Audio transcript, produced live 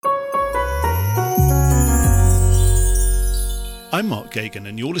I'm Mark Gagan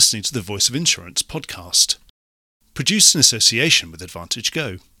and you're listening to the Voice of Insurance podcast, produced in association with Advantage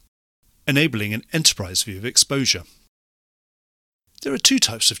Go, enabling an enterprise view of exposure. There are two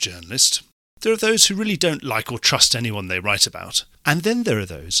types of journalists. There are those who really don't like or trust anyone they write about, and then there are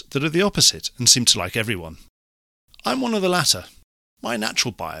those that are the opposite and seem to like everyone. I'm one of the latter. My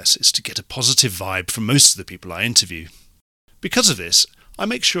natural bias is to get a positive vibe from most of the people I interview. Because of this, I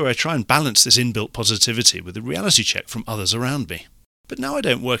make sure I try and balance this inbuilt positivity with a reality check from others around me. But now I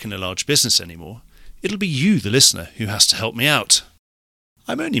don't work in a large business anymore. It'll be you, the listener, who has to help me out.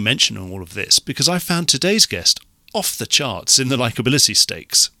 I'm only mentioning all of this because I found today's guest off the charts in the likability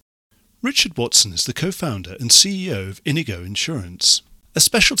stakes. Richard Watson is the co-founder and CEO of Inigo Insurance, a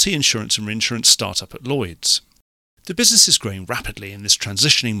specialty insurance and reinsurance startup at Lloyd's. The business is growing rapidly in this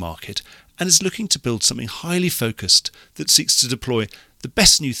transitioning market and is looking to build something highly focused that seeks to deploy the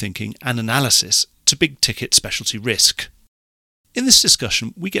best new thinking and analysis to big-ticket specialty risk. In this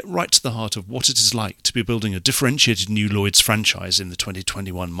discussion, we get right to the heart of what it is like to be building a differentiated new Lloyd's franchise in the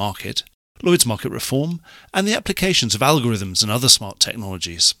 2021 market, Lloyd's market reform, and the applications of algorithms and other smart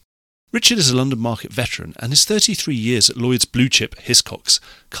technologies. Richard is a London market veteran, and his 33 years at Lloyd's blue chip Hiscox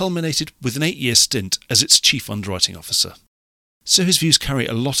culminated with an 8-year stint as its chief underwriting officer. So his views carry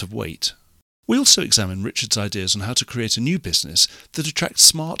a lot of weight. We also examine Richard's ideas on how to create a new business that attracts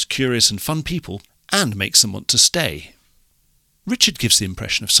smart, curious and fun people and makes them want to stay. Richard gives the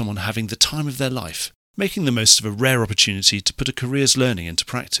impression of someone having the time of their life, making the most of a rare opportunity to put a career's learning into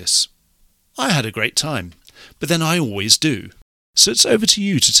practice. I had a great time, but then I always do. So it's over to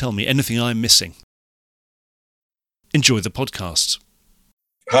you to tell me anything I'm missing. Enjoy the podcast.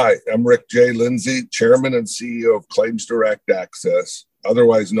 Hi, I'm Rick J. Lindsay, Chairman and CEO of Claims Direct Access,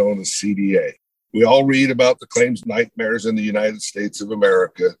 otherwise known as CDA. We all read about the claims nightmares in the United States of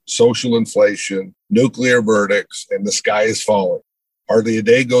America, social inflation, nuclear verdicts, and the sky is falling. Hardly a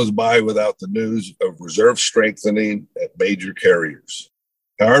day goes by without the news of reserve strengthening at major carriers.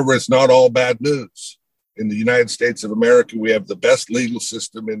 However, it's not all bad news. In the United States of America, we have the best legal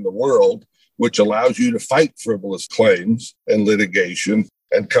system in the world, which allows you to fight frivolous claims and litigation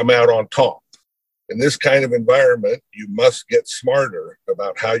and come out on top. In this kind of environment, you must get smarter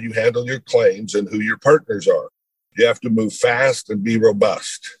about how you handle your claims and who your partners are. You have to move fast and be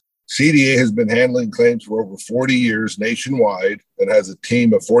robust. CDA has been handling claims for over 40 years nationwide and has a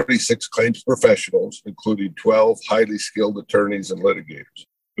team of 46 claims professionals, including 12 highly skilled attorneys and litigators.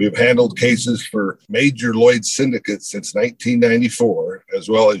 We have handled cases for major Lloyd's syndicates since 1994, as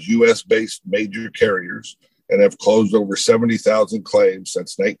well as U.S.-based major carriers, and have closed over 70,000 claims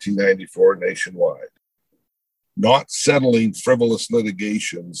since 1994 nationwide. Not settling frivolous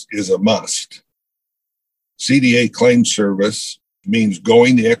litigations is a must. CDA claim service means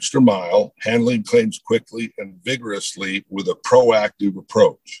going the extra mile, handling claims quickly and vigorously with a proactive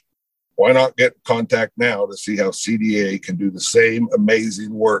approach. Why not get in contact now to see how CDA can do the same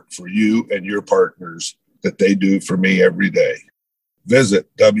amazing work for you and your partners that they do for me every day? Visit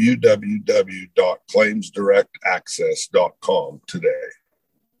www.claimsdirectaccess.com today.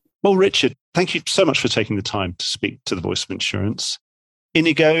 Well, Richard, thank you so much for taking the time to speak to the Voice of Insurance.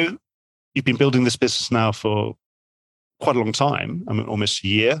 Inigo, you've been building this business now for quite a long time, almost a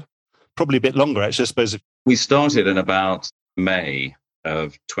year, probably a bit longer, actually, I suppose. We started in about May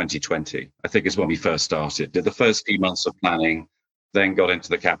of 2020, I think is when we first started. Did the first few months of planning, then got into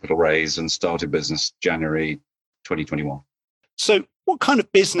the capital raise and started business January 2021. So what kind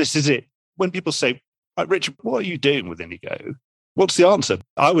of business is it? When people say, Richard, what are you doing with Inigo? What's the answer?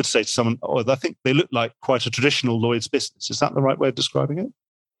 I would say to someone, I think they look like quite a traditional Lloyd's business. Is that the right way of describing it?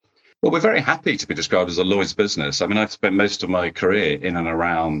 Well, we're very happy to be described as a Lloyd's business. I've spent most of my career in and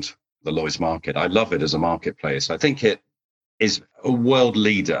around the Lloyd's market. I love it as a marketplace. I think it is a world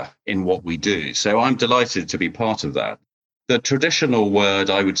leader in what we do. So I'm delighted to be part of that. The traditional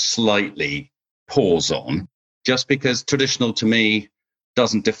word I would slightly pause on, just because traditional to me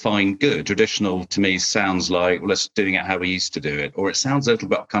doesn't define good. Traditional to me sounds like, well, let's doing it how we used to do it. Or it sounds a little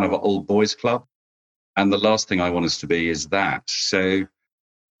bit kind of an old boys club. And the last thing I want us to be is that. So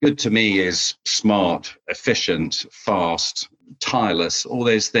good to me is smart, efficient, fast, tireless, all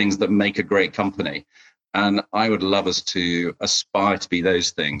those things that make a great company. And I would love us to aspire to be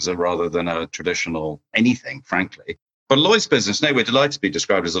those things rather than a traditional anything, frankly. But Lloyd's business, no, we're delighted to be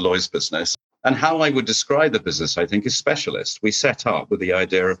described as a Lloyd's business. And how I would describe the business, I think, is specialist. We set up with the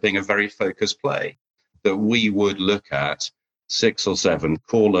idea of being a very focused play, that we would look at 6 or 7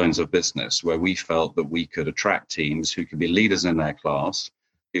 core lines of business where we felt that we could attract teams who could be leaders in their class,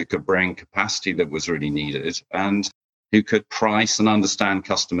 who could bring capacity that was really needed, and who could price and understand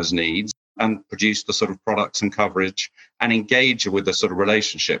customers' needs and produce the sort of products and coverage and engage with the sort of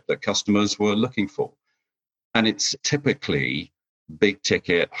relationship that customers were looking for. And it's typically big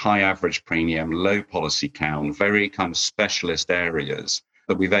ticket, high average premium, low policy count, very kind of specialist areas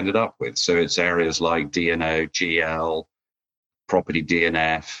that we've ended up with. So it's areas like D&O, GL, property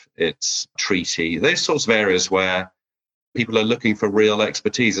DNF, it's treaty, those sorts of areas where people are looking for real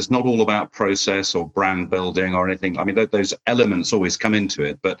expertise. It's not all about process or brand building or anything. I mean, those elements always come into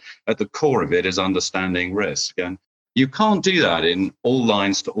it, but at the core of it is understanding risk. And you can't do that in all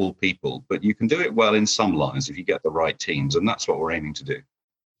lines to all people, but you can do it well in some lines if you get the right teams. And that's what we're aiming to do.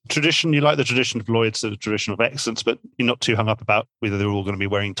 Tradition, you like the tradition of Lloyd's, the tradition of excellence, but you're not too hung up about whether they're all going to be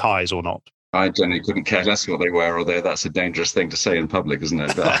wearing ties or not. I generally couldn't care less what they wear, although that's a dangerous thing to say in public, isn't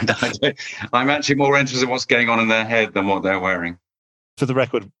it? But I'm actually more interested in what's going on in their head than what they're wearing. For the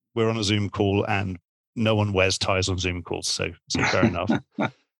record, we're on a Zoom call and no one wears ties on Zoom calls, so fair enough.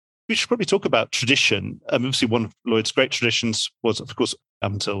 We should probably talk about tradition. Obviously, one of Lloyd's great traditions was, of course,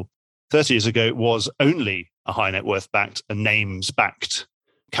 until 30 years ago, was only a high net worth backed, a names backed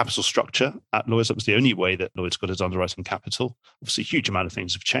capital structure at Lloyd's. That was the only way that Lloyd's got its underwriting capital. Obviously, a huge amount of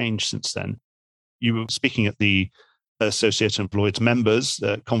things have changed since then. You were speaking at the Association of Lloyd's Members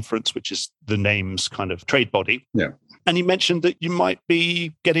conference, which is the names kind of trade body. Yeah. And you mentioned that you might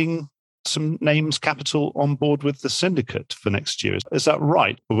be getting some names capital on board with the syndicate for next year. Is that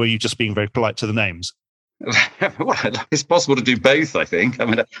right? Or were you just being very polite to the names? Well, it's possible to do both, I think. I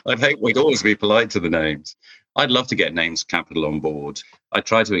mean, I think we'd always be polite to the names. I'd love to get names capital on board. I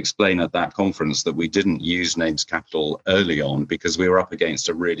tried to explain at that conference that we didn't use names capital early on because we were up against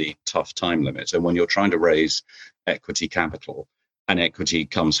a really tough time limit. And when you're trying to raise equity capital, and equity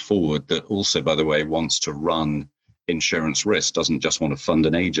comes forward that also, by the way, wants to run insurance risk, doesn't just want to fund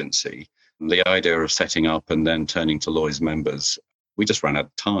an agency. The idea of setting up and then turning to Lloyd's members, we just ran out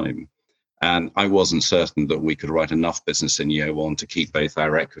of time. And I wasn't certain that we could write enough business in year one to keep both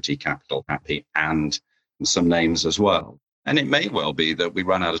our equity capital happy and some names as well. And it may well be that we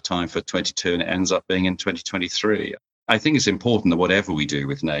run out of time for 22 and it ends up being in 2023. I think it's important that whatever we do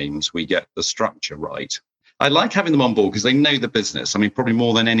with names, we get the structure right. I like having them on board because they know the business. I mean, probably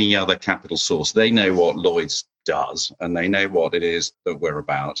more than any other capital source. They know what Lloyd's does and they know what it is that we're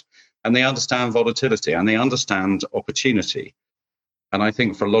about. And they understand volatility and they understand opportunity. And I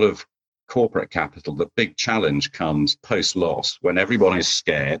think for a lot of corporate capital, the big challenge comes post-loss when everybody's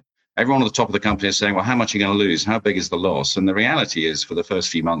scared. Everyone at the top of the company is saying, well, how much are you going to lose? How big is the loss? And the reality is for the first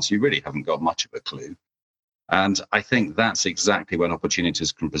few months, you really haven't got much of a clue. And I think that's exactly when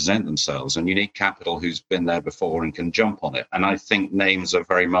opportunities can present themselves. And you need capital who's been there before and can jump on it. And I think names are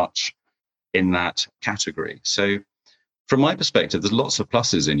very much in that category. So from my perspective, there's lots of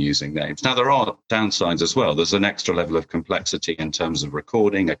pluses in using names. Now, there are downsides as well. There's an extra level of complexity in terms of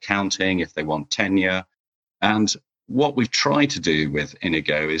recording, accounting, if they want tenure. And what we've tried to do with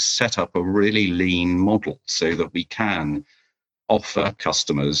Inigo is set up a really lean model so that we can offer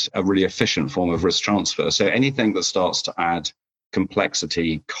customers a really efficient form of risk transfer. So anything that starts to add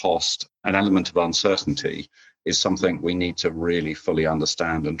complexity, cost, an element of uncertainty is something we need to really fully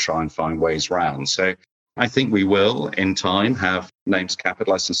understand and try and find ways around. So I think we will, in time, have names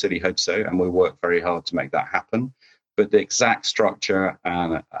capital. I sincerely hope so, and we'll work very hard to make that happen. But the exact structure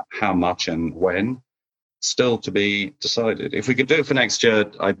and how much and when, still to be decided. If we could do it for next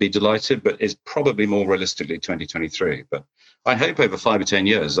year, I'd be delighted, but it's probably more realistically 2023. But I hope over 5 or 10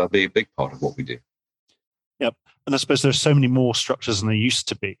 years, that'll be a big part of what we do. Yep. And I suppose there's so many more structures than there used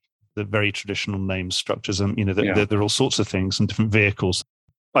to be, the very traditional name structures. And, there are all sorts of things and different vehicles.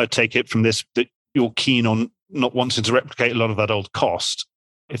 I take it from this that you're keen on not wanting to replicate a lot of that old cost.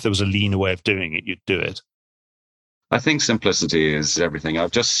 If there was a leaner way of doing it, you'd do it. I think simplicity is everything.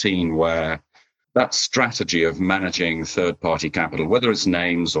 I've just seen where that strategy of managing third-party capital, whether it's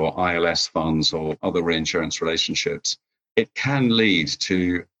names or ILS funds or other reinsurance relationships, it can lead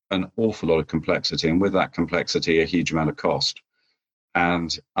to an awful lot of complexity. And with that complexity, a huge amount of cost.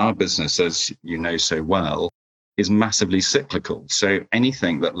 And our business, as you know so well, is massively cyclical. So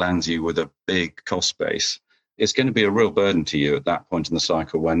anything that lands you with a big cost base is going to be a real burden to you at that point in the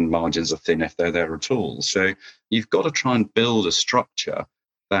cycle when margins are thin, if they're there at all. So you've got to try and build a structure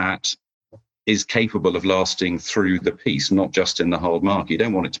that is capable of lasting through the piece, not just in the hard market. You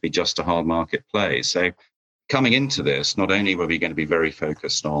don't want it to be just a hard market play. So coming into this, not only were we going to be very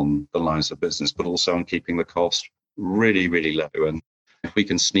focused on the lines of business, but also on keeping the cost really, really low. And if we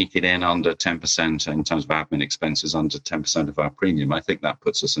can sneak it in under 10% in terms of admin expenses, under 10% of our premium, I think that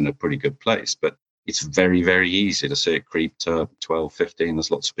puts us in a pretty good place. But it's very, very easy to see it creep to 12, 15.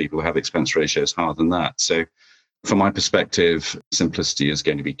 There's lots of people who have expense ratios higher than that. So From my perspective, simplicity is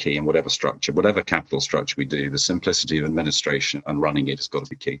going to be key in whatever structure, whatever capital structure we do. The simplicity of administration and running it has got to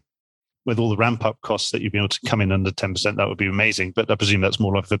be key. With all the ramp-up costs that you'd be able to come in under 10%, that would be amazing. But I presume that's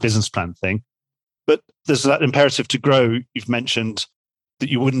more like a business plan thing. But there's that imperative to grow. You've mentioned that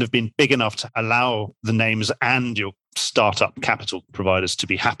you wouldn't have been big enough to allow the names and your startup capital providers to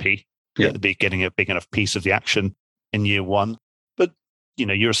be happy. Yeah. Be getting a big enough piece of the action in year one. But,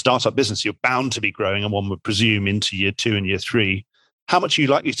 you're a startup business. You're bound to be growing, and one would presume into year 2 and year 3. How much are you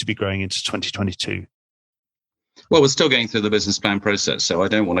likely to be growing into 2022? Well, we're still going through the business plan process, so I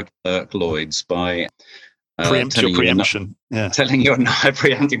don't want to irk Lloyds by preempting your preemption. Telling you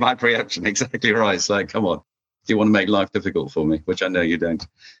preempting my preemption. Exactly right. It's like, come on, do you want to make life difficult for me? Which I know you don't.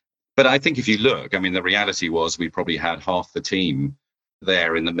 But I think if you look, the reality was we probably had half the team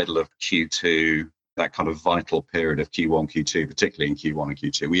there in the middle of Q2, that kind of vital period of Q1, Q2, particularly in Q1 and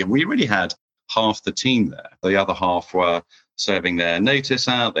Q2. We really had half the team there. The other half were serving their notice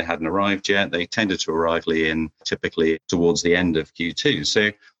out. They hadn't arrived yet. They tended to arrive typically towards the end of Q2. So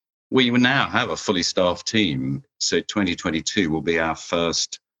we now have a fully staffed team. So 2022 will be our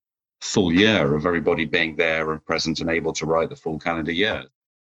first full year of everybody being there and present and able to write the full calendar year.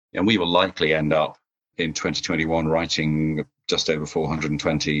 And we will likely end up in 2021 writing just over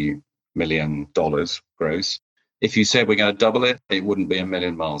 $420 million gross. If you said we're going to double it, it wouldn't be a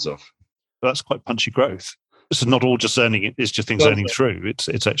million miles off. Well, that's quite punchy growth. This is not all just earning, it's just things earning through.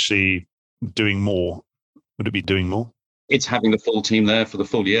 It's actually doing more. Would it be doing more? It's having the full team there for the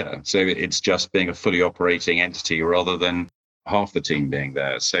full year. So it's just being a fully operating entity rather than half the team being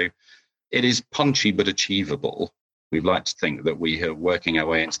there. So it is punchy but achievable. We'd like to think that we are working our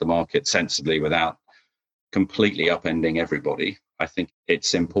way into the market sensibly without completely upending everybody. I think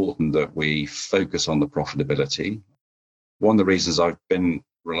it's important that we focus on the profitability. One of the reasons I've been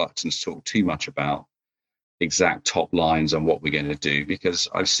reluctant to talk too much about exact top lines and what we're going to do, because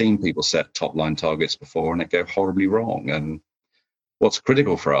I've seen people set top line targets before and it go horribly wrong. And what's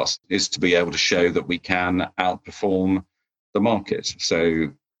critical for us is to be able to show that we can outperform the market.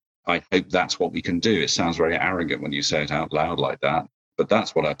 So I hope that's what we can do. It sounds very arrogant when you say it out loud like that, but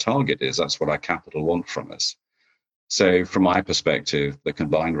that's what our target is. That's what our capital want from us. So from my perspective, the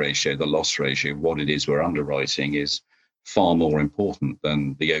combined ratio, the loss ratio, what it is we're underwriting is far more important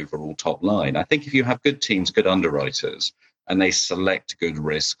than the overall top line. I think if you have good teams, good underwriters, and they select good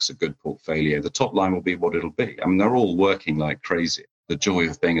risks, a good portfolio, the top line will be what it'll be. They're all working like crazy. The joy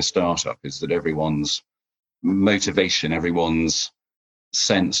of being a startup is that everyone's motivation, everyone's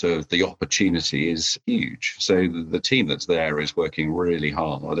sense of the opportunity is huge. So the team that's there is working really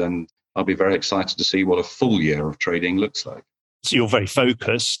hard, and I'll be very excited to see what a full year of trading looks like. So you're very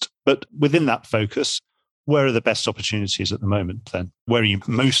focused, but within that focus, where are the best opportunities at the moment then? Where are you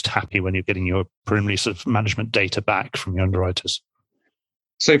most happy when you're getting your preliminary sort of management data back from your underwriters?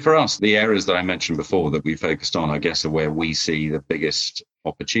 So for us, the areas that I mentioned before that we focused on, I guess, are where we see the biggest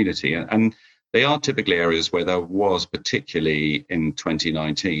opportunity. And they are typically areas where there was, particularly in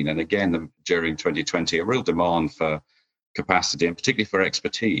 2019, and again, during 2020, a real demand for capacity and particularly for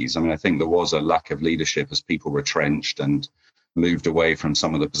expertise. I think there was a lack of leadership as people retrenched and moved away from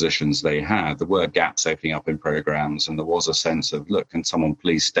some of the positions they had. There were gaps opening up in programs, and there was a sense of, look, can someone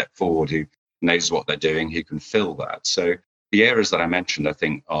please step forward who knows what they're doing, who can fill that? So the areas that I mentioned, I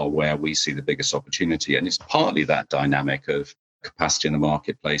think, are where we see the biggest opportunity. And it's partly that dynamic of capacity in the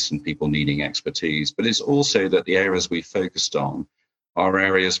marketplace and people needing expertise. But it's also that the areas we focused on are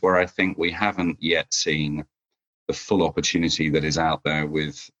areas where I think we haven't yet seen the full opportunity that is out there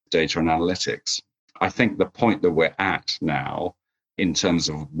with data and analytics. I think the point that we're at now in terms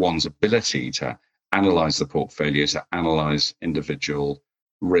of one's ability to analyze the portfolio, to analyze individual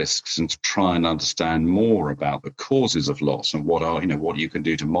risks and to try and understand more about the causes of loss and what you can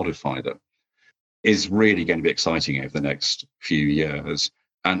do to modify them is really going to be exciting over the next few years.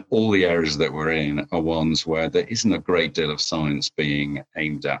 And all the areas that we're in are ones where there isn't a great deal of science being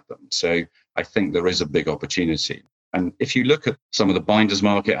aimed at them. So I think there is a big opportunity. And if you look at some of the binders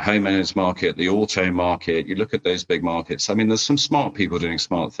market, homeowners market, the auto market, you look at those big markets, there's some smart people doing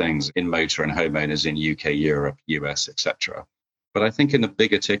smart things in motor and homeowners in UK, Europe, US, etc. But I think in the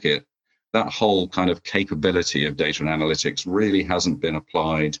bigger ticket, that whole kind of capability of data and analytics really hasn't been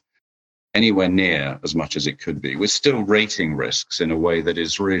applied anywhere near as much as it could be. We're still rating risks in a way that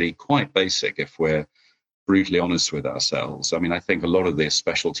is really quite basic if we're brutally honest with ourselves. I think a lot of this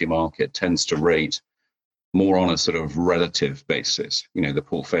specialty market tends to rate more on a sort of relative basis. The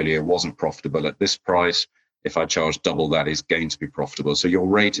portfolio wasn't profitable at this price. If I charge double that, is going to be profitable. So your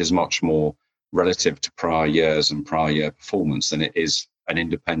rate is much more relative to prior years and prior year performance than it is an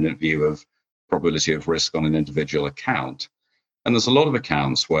independent view of probability of risk on an individual account. And there's a lot of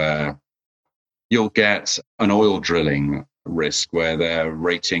accounts where you'll get an oil drilling risk where they're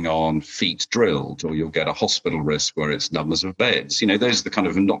rating on feet drilled, or you'll get a hospital risk where it's numbers of beds. Those are the kind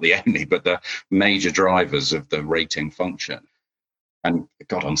of, not the only, but the major drivers of the rating function. And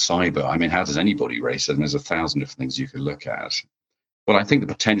God, on cyber, I mean, how does anybody rate it? And there's 1,000 different things you could look at. But I think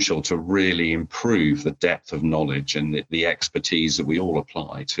the potential to really improve the depth of knowledge and the expertise that we all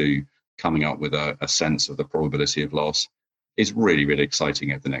apply to coming up with a sense of the probability of loss is really, really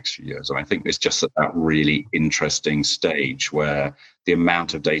exciting over the next few years. And I think it's just at that really interesting stage where the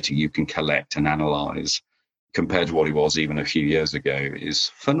amount of data you can collect and analyze compared to what it was even a few years ago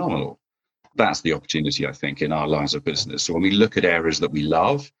is phenomenal. That's the opportunity, I think, in our lines of business. So when we look at areas that we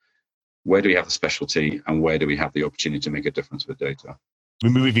love, where do we have the specialty and where do we have the opportunity to make a difference with data? We're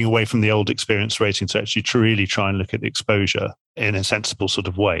moving away from the old experience rating to actually really try and look at the exposure in a sensible sort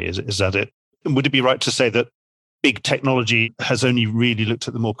of way. Is that it? Would it be right to say that big technology has only really looked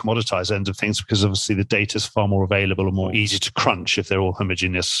at the more commoditized end of things because obviously the data is far more available and more easy to crunch if they're all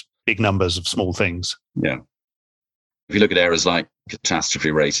homogeneous, big numbers of small things? Yeah. If you look at areas like catastrophe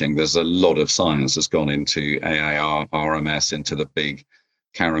rating, there's a lot of science that's gone into AIR, RMS, into the big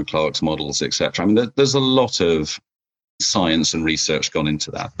Karen Clark's models, etc. I mean, there's a lot of science and research gone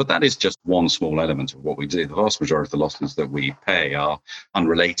into that, but that is just one small element of what we do. The vast majority of the losses that we pay are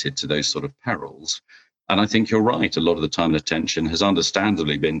unrelated to those sort of perils. And I think you're right. A lot of the time and attention has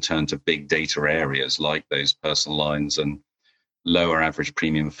understandably been turned to big data areas like those personal lines and lower average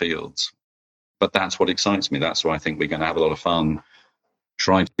premium fields. But that's what excites me. That's why I think we're going to have a lot of fun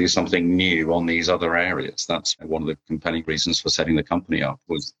trying to do something new on these other areas. That's one of the compelling reasons for setting the company up,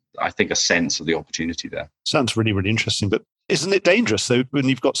 was, I think, a sense of the opportunity there. Sounds really, really interesting. But isn't it dangerous, though, when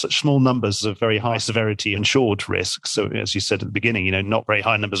you've got such small numbers of very high severity insured risks? So as you said at the beginning, not very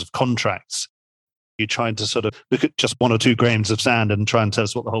high numbers of contracts. You're trying to sort of look at just 1 or 2 grains of sand and try and tell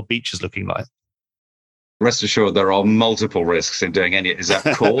us what the whole beach is looking like. Rest assured, there are multiple risks in doing any. Is that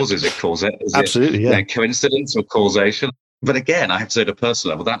cause? Is it cause? Is Absolutely, it coincidence or causation? But again, I have to say, at a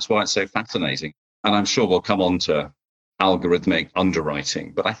personal level, that's why it's so fascinating. And I'm sure we'll come on to algorithmic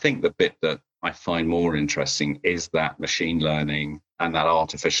underwriting. But I think the bit that I find more interesting is that machine learning and that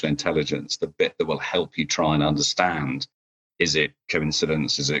artificial intelligence, the bit that will help you try and understand, is it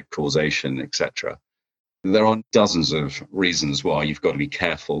coincidence? Is it causation, etc.? There are dozens of reasons why you've got to be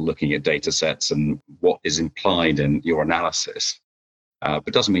careful looking at data sets and what is implied in your analysis. But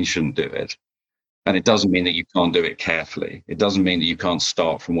it doesn't mean you shouldn't do it. And it doesn't mean that you can't do it carefully. It doesn't mean that you can't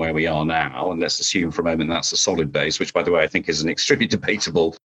start from where we are now. And let's assume for a moment that's a solid base, which, by the way, I think is an extremely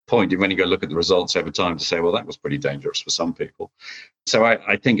debatable point when you go look at the results over time to say, well, that was pretty dangerous for some people. So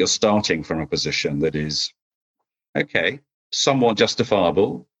I think you're starting from a position that is, okay, somewhat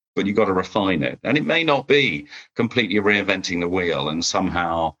justifiable, but you've got to refine it. And it may not be completely reinventing the wheel and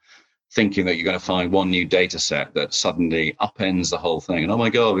somehow thinking that you're going to find one new data set that suddenly upends the whole thing. And, oh my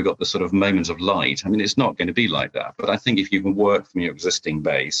God, we've got the sort of moment of light. I mean, it's not going to be like that. But I think if you can work from your existing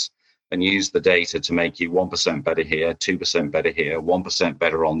base and use the data to make you 1% better here, 2% better here, 1%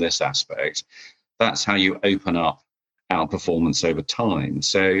 better on this aspect, that's how you open up outperformance over time.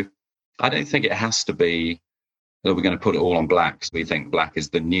 So I don't think it has to be that we're going to put it all on black because we think black is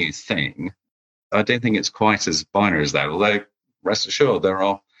the new thing. I don't think it's quite as binary as that, although rest assured there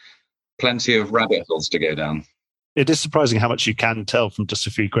are plenty of rabbit holes to go down. It is surprising how much you can tell from just a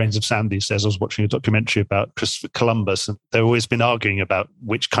few grains of sand these days. I was watching a documentary about Christopher Columbus, and they've always been arguing about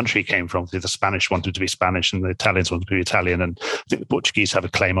which country he came from. The Spanish wanted to be Spanish and the Italians wanted to be Italian, and I think the Portuguese have a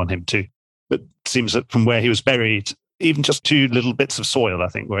claim on him too. But it seems that from where he was buried, even just 2 little bits of soil, I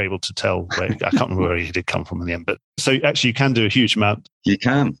think, were able to tell where, I can't remember where he did come from in the end. But so actually you can do a huge amount. You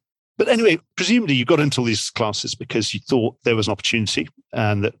can. But anyway, presumably you got into all these classes because you thought there was an opportunity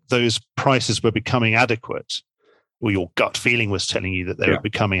and that those prices were becoming adequate, or your gut feeling was telling you that they were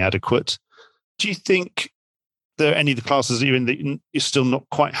becoming adequate. Do you think there are any of the classes that you're in that you're still not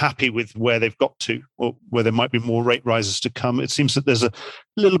quite happy with where they've got to, or where there might be more rate rises to come? It seems that there's a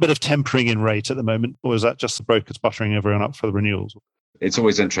little bit of tempering in rate at the moment, or is that just the brokers buttering everyone up for the renewals? It's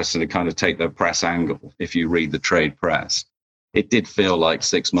always interesting to kind of take the press angle. If you read the trade press, it did feel like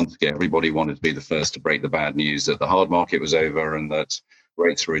 6 months ago, everybody wanted to be the first to break the bad news that the hard market was over and that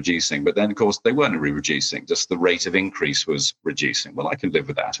rates were reducing. But then, of course, they weren't really reducing. Just the rate of increase was reducing. Well, I can live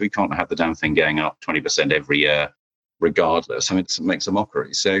with that. We can't have the damn thing going up 20% every year, regardless. I mean, it makes a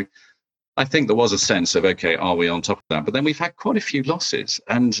mockery. So I think there was a sense of, okay, are we on top of that? But then we've had quite a few losses.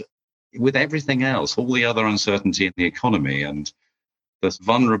 And with everything else, all the other uncertainty in the economy and the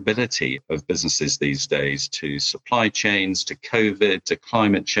vulnerability of businesses these days to supply chains, to COVID, to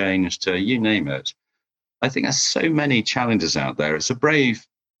climate change, to you name it. I think there's so many challenges out there. It's a brave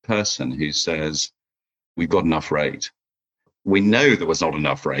person who says, we've got enough rate. We know there was not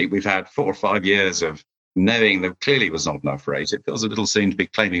enough rate. We've had 4 or 5 years of knowing there clearly was not enough rate. It feels a little soon to be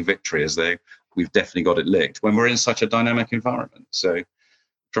claiming victory as though we've definitely got it licked when we're in such a dynamic environment. So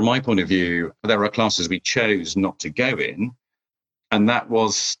from my point of view, there are classes we chose not to go in. And that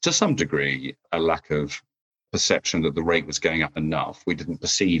was, to some degree, a lack of perception that the rate was going up enough. We didn't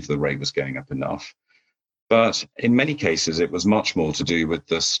perceive the rate was going up enough. But in many cases, it was much more to do with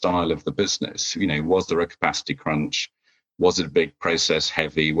the style of the business. Was there a capacity crunch? Was it a big process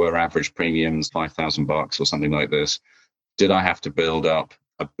heavy? Were average premiums $5,000 or something like this? Did I have to build up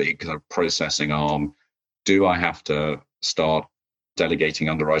a big processing arm? Do I have to start delegating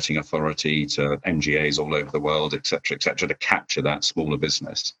underwriting authority to MGAs all over the world, et cetera, to capture that smaller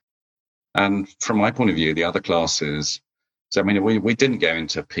business? And from my point of view, the other classes, we didn't go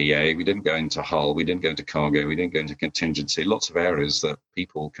into PA, we didn't go into hull, we didn't go into cargo, we didn't go into contingency, lots of areas that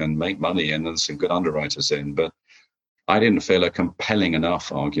people can make money in and some good underwriters in. But I didn't feel a compelling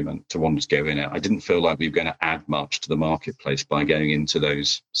enough argument to want to go in it. I didn't feel like we were going to add much to the marketplace by going into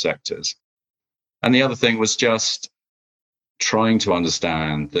those sectors. And the other thing was just trying to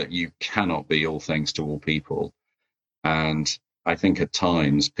understand that you cannot be all things to all people. And I think at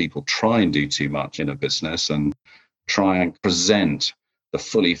times people try and do too much in a business and try and present the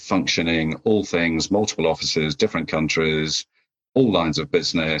fully functioning, all things, multiple offices, different countries, all lines of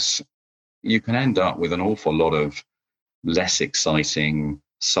business. You can end up with an awful lot of less exciting,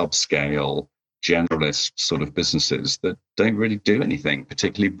 subscale, generalist sort of businesses that don't really do anything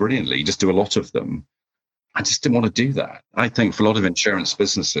particularly brilliantly. You just do a lot of them. I just didn't want to do that. I think for a lot of insurance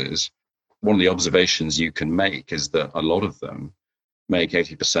businesses, one of the observations you can make is that a lot of them make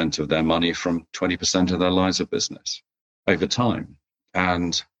 80% of their money from 20% of their lines of business over time.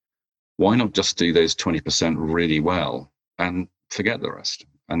 And why not just do those 20% really well and forget the rest?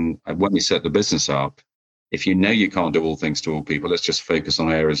 And when we set the business up, if you know you can't do all things to all people, let's just focus on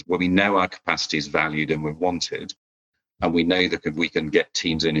areas where we know our capacity is valued and we're wanted. And we know that we can get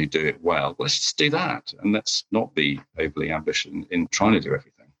teams in who do it well. Let's just do that. And let's not be overly ambitious in trying to do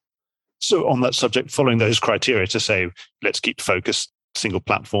everything. So on that subject, following those criteria to say, let's keep focused, single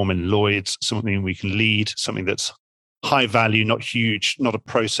platform in Lloyd's, something we can lead, something that's high value, not huge, not a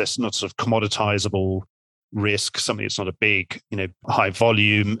process, not sort of commoditizable risk, something that's not a big, high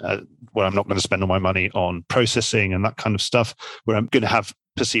volume, where I'm not going to spend all my money on processing and that kind of stuff, where I'm going to have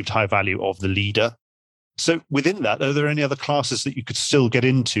perceived high value of the leader. So within that, are there any other classes that you could still get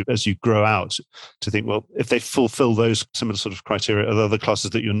into as you grow out to think, well, if they fulfill those similar sort of criteria, are there other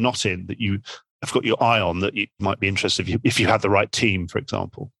classes that you're not in that you have got your eye on that you might be interested if you had the right team, for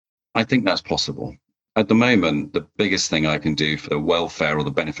example? I think that's possible. At the moment, the biggest thing I can do for the welfare or the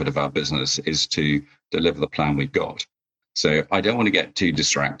benefit of our business is to deliver the plan we've got. So I don't want to get too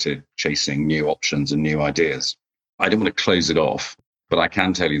distracted chasing new options and new ideas. I don't want to close it off, but I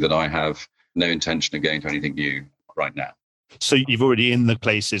can tell you that I have no intention of going to anything new right now. So you've already in the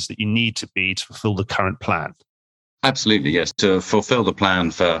places that you need to be to fulfill the current plan? Absolutely, yes. To fulfill the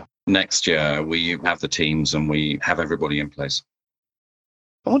plan for next year, we have the teams and we have everybody in place.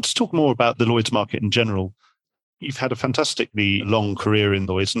 I want to talk more about the Lloyd's market in general. You've had a fantastically long career in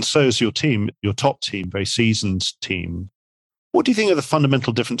Lloyd's, and so is your team, your top team, very seasoned team. What do you think are the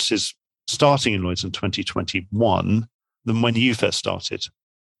fundamental differences starting in Lloyd's in 2021 than when you first started?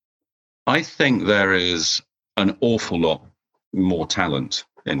 I think there is an awful lot more talent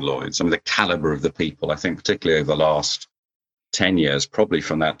in Lloyd's. I mean, the caliber of the people, I think particularly over the last 10 years, probably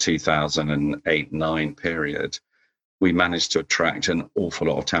from that 2008-9 period, we managed to attract an awful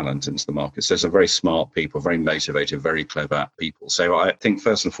lot of talent into the market. So some very smart people, very motivated, very clever people. So I think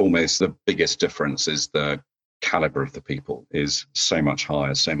first and foremost, the biggest difference is the caliber of the people is so much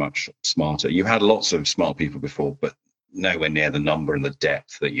higher, so much smarter. You had lots of smart people before, but nowhere near the number and the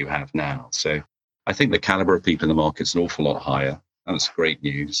depth that you have now. So I think the caliber of people in the market is an awful lot higher. That's great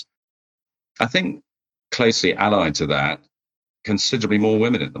news. I think closely allied to that, considerably more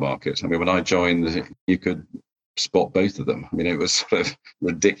women in the market. I mean, when I joined, you could spot both of them. I mean, it was sort of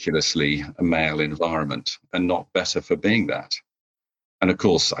ridiculously a male environment and not better for being that. And of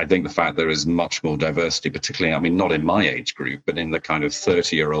course, I think the fact there is much more diversity, particularly, I mean, not in my age group, but in the kind of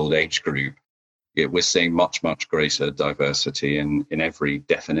 30-year-old age group, we're seeing much, much greater diversity in every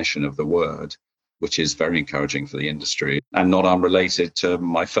definition of the word, which is very encouraging for the industry and not unrelated to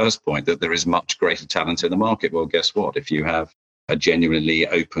my first point that there is much greater talent in the market. Well, guess what? If you have a genuinely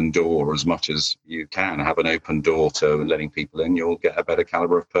open door as much as you can. Have an open door to letting people in, you'll get a better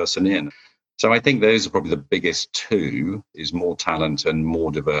caliber of person in. So I think those are probably the biggest two, is more talent and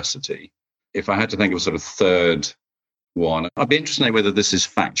more diversity. If I had to think of a sort of third one, I'd be interested to know whether this is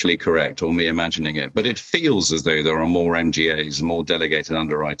factually correct or me imagining it, but it feels as though there are more MGAs, more delegated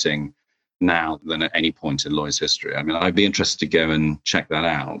underwriting now than at any point in Lloyd's history. I mean, I'd be interested to go and check that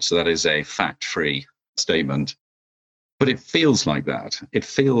out. So that is a fact-free statement. But it feels like that. It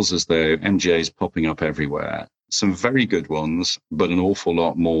feels as though MGAs popping up everywhere. Some very good ones, but an awful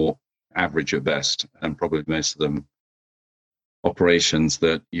lot more average at best, and probably most of them operations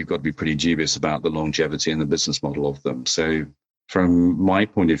that you've got to be pretty dubious about the longevity and the business model of them. So from my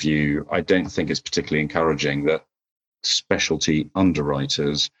point of view, I don't think it's particularly encouraging that specialty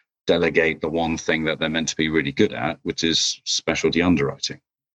underwriters delegate the one thing that they're meant to be really good at, which is specialty underwriting.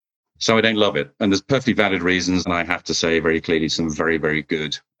 So I don't love it. And there's perfectly valid reasons. And I have to say very clearly, some very, very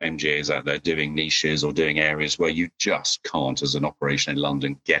good MGAs out there doing niches or doing areas where you just can't, as an operation in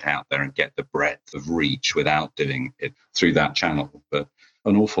London, get out there and get the breadth of reach without doing it through that channel. But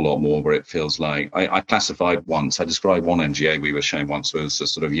an awful lot more where it feels like, I classified once, I described one MGA we were showing once was a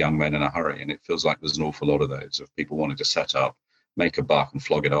sort of young men in a hurry. And it feels like there's an awful lot of those, of people wanting to set up, make a buck and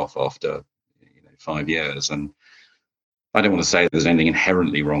flog it off after 5 years. And I don't want to say there's anything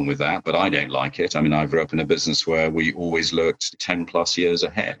inherently wrong with that, but I don't like it. I mean, I grew up in a business where we always looked 10 plus years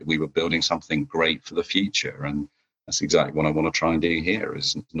ahead. We were building something great for the future. And that's exactly what I want to try and do here,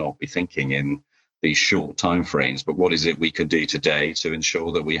 is not be thinking in these short time frames, but what is it we could do today to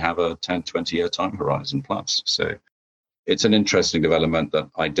ensure that we have a 10, 20-year time horizon plus. So it's an interesting development that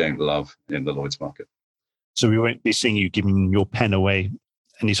I don't love in the Lloyd's market. So we won't be seeing you giving your pen away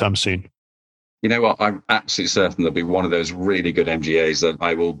anytime soon. You know what? I'm absolutely certain there'll be one of those really good MGAs that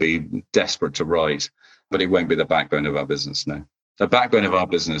I will be desperate to write, but it won't be the backbone of our business, no. The backbone of our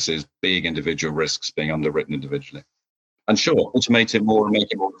business is big individual risks being underwritten individually. And sure, automate it more and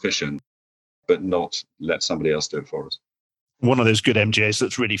make it more efficient, but not let somebody else do it for us. One of those good MGAs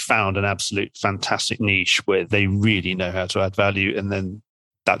that's really found an absolute fantastic niche where they really know how to add value, and then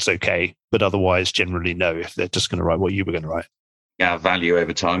that's okay. But otherwise, generally, no, if they're just going to write what you were going to write. Our value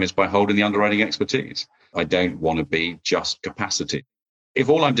over time is by holding the underwriting expertise. I don't want to be just capacity. If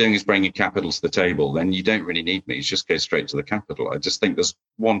all I'm doing is bringing capital to the table, then you don't really need me. It's just go straight to the capital. I just think there's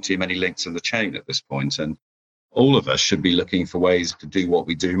one too many links in the chain at this point, and all of us should be looking for ways to do what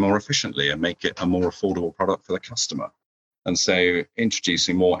we do more efficiently and make it a more affordable product for the customer. And so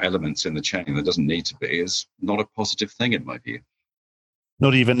introducing more elements in the chain that doesn't need to be is not a positive thing in my view.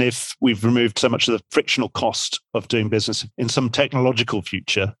 Not even if we've removed so much of the frictional cost of doing business in some technological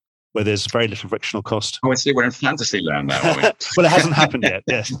future where there's very little frictional cost. Oh, I see. We're in fantasy land now, aren't we? Well, it hasn't happened yet,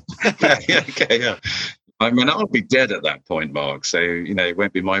 yes. Yeah. I mean, I'll be dead at that point, Mark. So, it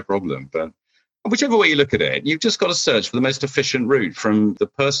won't be my problem. But whichever way you look at it, you've just got to search for the most efficient route from the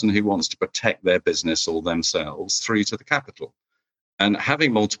person who wants to protect their business or themselves through to the capital. And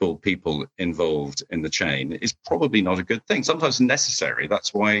having multiple people involved in the chain is probably not a good thing. Sometimes necessary.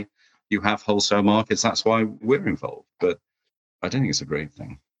 That's why you have wholesale markets. That's why we're involved. But I don't think it's a great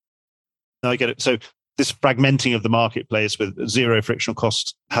thing. No, I get it. So this fragmenting of the marketplace with zero frictional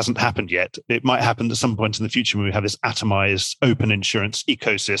cost hasn't happened yet. It might happen at some point in the future when we have this atomized open insurance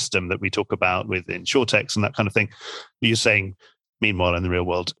ecosystem that we talk about with insurtechs and that kind of thing. But you're saying, meanwhile, in the real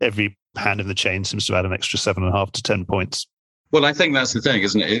world, every hand in the chain seems to add an extra 7.5 to 10 points. Well, I think that's the thing,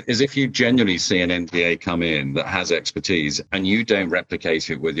 isn't it? Is if you genuinely see an NPA come in that has expertise and you don't replicate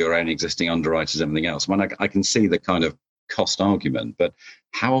it with your own existing underwriters and everything else, I can see the kind of cost argument, but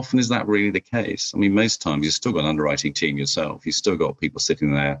how often is that really the case? I mean, most times you've still got an underwriting team yourself. You've still got people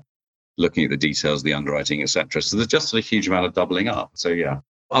sitting there looking at the details of the underwriting, etc. So there's just a huge amount of doubling up. So yeah,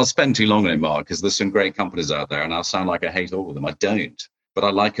 I'll spend too long on it, Mark, because there's some great companies out there and I'll sound like I hate all of them. I don't, but I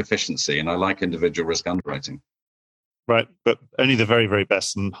like efficiency and I like individual risk underwriting. Right, but only the very, very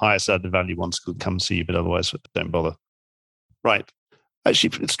best and highest added value ones could come see you, but otherwise don't bother. Right.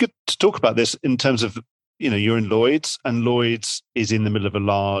 Actually, it's good to talk about this in terms of, you're in Lloyd's and Lloyd's is in the middle of a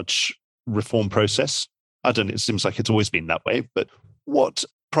large reform process. I don't know, it seems like it's always been that way, but what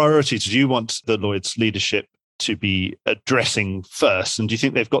priorities do you want the Lloyd's leadership to be addressing first? And do you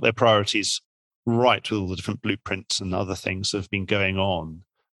think they've got their priorities right with all the different blueprints and other things that have been going on?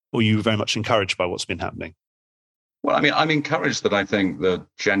 Or are you very much encouraged by what's been happening? Well, I mean, I'm encouraged that I think the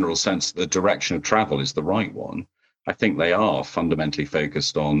general sense the direction of travel is the right one. I think they are fundamentally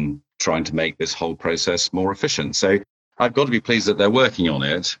focused on trying to make this whole process more efficient. So I've got to be pleased that they're working on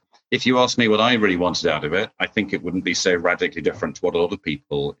it. If you ask me what I really wanted out of it, I think it wouldn't be so radically different to what a lot of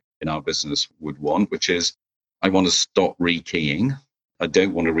people in our business would want, which is I want to stop rekeying. I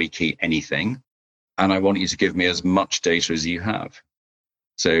don't want to rekey anything. And I want you to give me as much data as you have.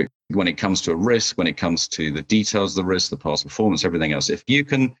 So when it comes to a risk, when it comes to the details of the risk, the past performance, everything else, if you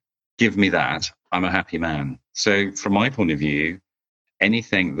can give me that, I'm a happy man. So from my point of view,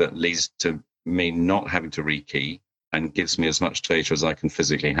 anything that leads to me not having to rekey and gives me as much data as I can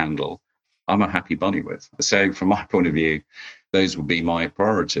physically handle, I'm a happy bunny with. So from my point of view, those would be my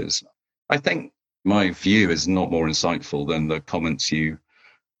priorities. I think my view is not more insightful than the comments you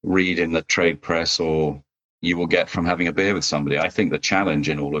read in the trade press or you will get from having a beer with somebody. I think the challenge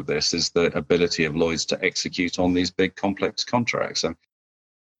in all of this is the ability of Lloyd's to execute on these big complex contracts. And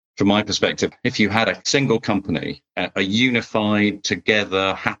from my perspective, if you had a single company, a unified,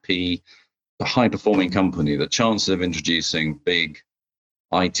 together, happy, high-performing company, the chances of introducing big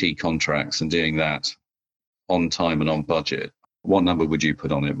IT contracts and doing that on time and on budget, what number would you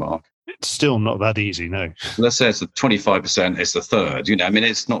put on it, Mark? It's still not that easy, no. Let's say it's the 25%, it's the third.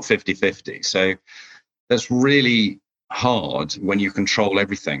 It's not 50-50. So that's really hard when you control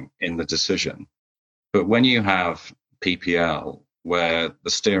everything in the decision. But when you have PPL, where the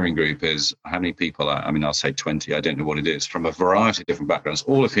steering group is how many people are, I'll say 20, I don't know what it is, from a variety of different backgrounds,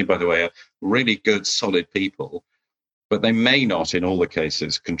 all of whom, by the way, are really good, solid people, but they may not, in all the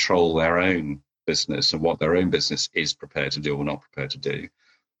cases, control their own business and what their own business is prepared to do or not prepared to do.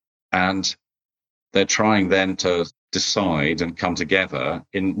 And they're trying then to decide and come together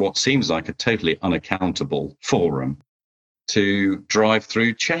in what seems like a totally unaccountable forum to drive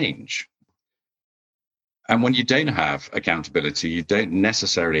through change. And when you don't have accountability, you don't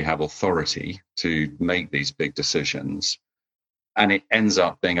necessarily have authority to make these big decisions. And it ends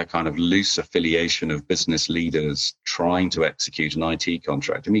up being a kind of loose affiliation of business leaders trying to execute an IT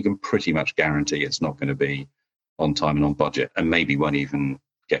contract. And you can pretty much guarantee it's not going to be on time and on budget, and maybe won't even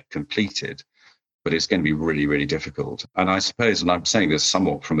get completed. But it's going to be really, really difficult. And I suppose, and I'm saying this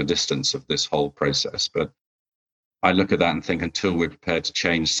somewhat from a distance of this whole process, but I look at that and think until we're prepared to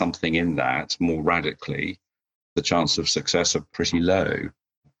change something in that more radically, the chance of success are pretty low.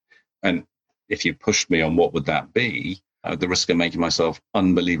 And if you pushed me on what would that be, the risk of making myself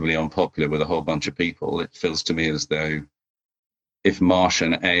unbelievably unpopular with a whole bunch of people, it feels to me as though if Marsh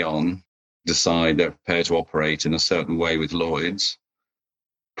and Aon decide they're prepared to operate in a certain way with Lloyd's,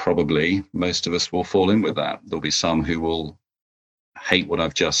 probably most of us will fall in with that. There'll be some who will hate what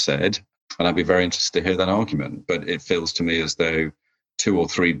I've just said, and I'd be very interested to hear that argument. But it feels to me as though 2 or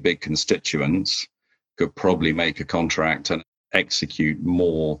 3 big constituents could probably make a contract and execute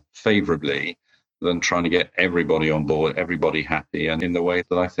more favorably than trying to get everybody on board, everybody happy, and in the way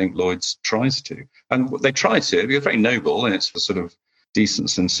that I think Lloyd's tries to. And they try to. It's very noble, and it's a sort of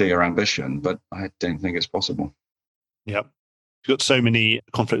decent, sincere ambition, but I don't think it's possible. Yep. You've got so many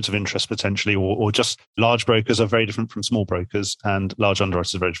conflicts of interest potentially, or just large brokers are very different from small brokers, and large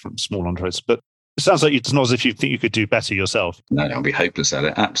underwriters are very different from small underwriters. But it sounds like it's not as if you think you could do better yourself. No, I'll be hopeless at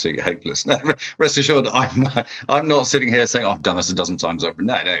it. Absolutely hopeless. No, rest assured, I'm not sitting here saying, I've done this a dozen times over.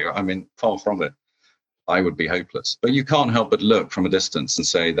 No, far from it. I would be hopeless. But you can't help but look from a distance and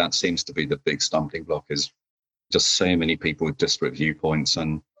say that seems to be the big stumbling block, is just so many people with disparate viewpoints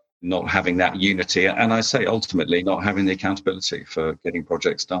and not having that unity. And I say ultimately not having the accountability for getting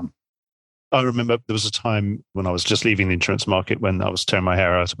projects done. I remember there was a time when I was just leaving the insurance market when I was tearing my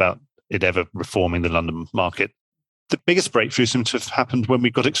hair out about it ever reforming the London market. The biggest breakthrough seemed to have happened when we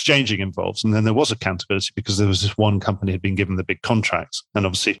got exchanging involved. And then there was accountability because there was this one company had been given the big contracts. And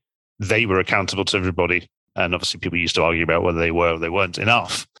obviously they were accountable to everybody. And obviously people used to argue about whether they were or they weren't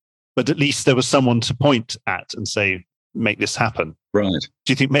enough. But at least there was someone to point at and say, make this happen. Right.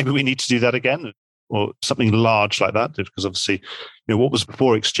 Do you think maybe we need to do that again, or something large like that? Because obviously, what was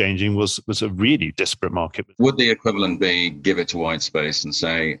before exchanging was a really disparate market. Would the equivalent be give it to white space and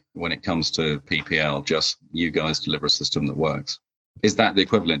say, when it comes to PPL, just you guys deliver a system that works? Is that the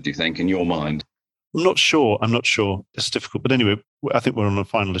equivalent, do you think, in your mind? I'm not sure. It's difficult. But anyway, I think we're on a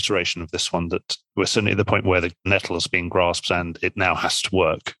final iteration of this one, that we're certainly at the point where the nettle has been grasped and it now has to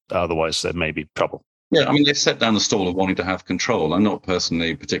work. Otherwise, there may be trouble. Yeah, they've set down the stall of wanting to have control. I'm not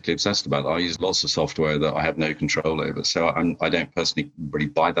personally particularly obsessed about it. I use lots of software that I have no control over. So I don't personally really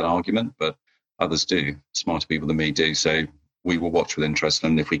buy that argument, but others do. Smarter people than me do. So we will watch with interest,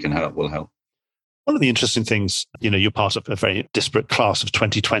 and if we can help, we'll help. One of the interesting things, you're part of a very disparate class of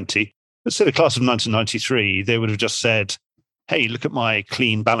 2020. Let's say the class of 1993, they would have just said, hey, look at my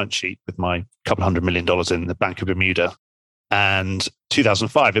clean balance sheet with my couple $100 million in the Bank of Bermuda. And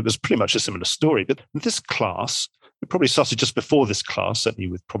 2005, it was pretty much a similar story. But this class, we probably started just before this class, certainly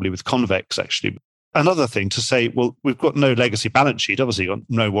with Convex, actually. another thing to say, well, we've got no legacy balance sheet. Obviously, you've got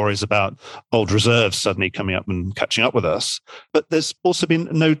no worries about old reserves suddenly coming up and catching up with us. But there's also been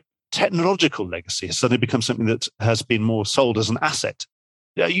no technological legacy. It's suddenly become something that has been more sold as an asset.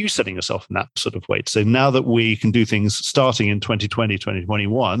 Are you setting yourself in that sort of way? So now that we can do things starting in 2020,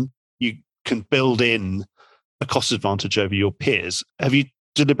 2021, you can build in a cost advantage over your peers. Have you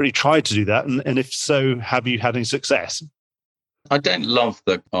deliberately tried to do that? And if so, have you had any success? I don't love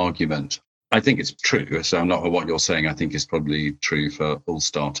the argument. I think it's true. So I'm not what you're saying. I think is probably true for all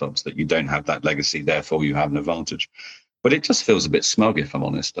startups that you don't have that legacy, therefore you have an advantage. But it just feels a bit smug, if I'm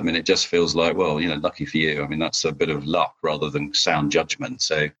honest. I mean, it just feels like, well, lucky for you. I mean, that's a bit of luck rather than sound judgment.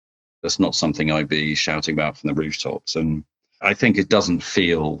 So that's not something I'd be shouting about from the rooftops. And I think it doesn't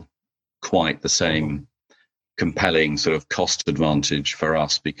feel quite the same compelling sort of cost advantage for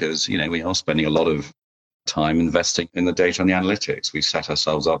us because, we are spending a lot of time investing in the data and the analytics. We've set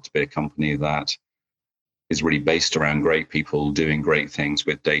ourselves up to be a company that is really based around great people doing great things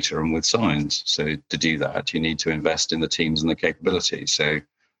with data and with science. So to do that, you need to invest in the teams and the capability. So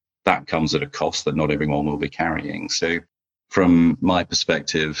that comes at a cost that not everyone will be carrying. So from my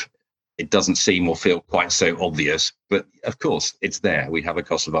perspective, it doesn't seem or feel quite so obvious, but of course it's there. We have a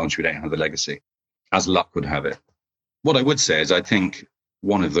cost advantage. We don't have the legacy, as luck would have it. What I would say is I think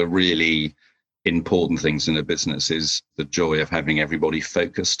one of the really important things in a business is the joy of having everybody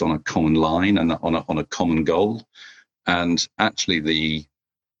focused on a common line and on a common goal. And actually the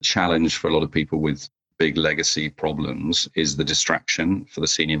challenge for a lot of people with big legacy problems is the distraction for the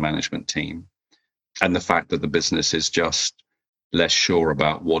senior management team and the fact that the business is just less sure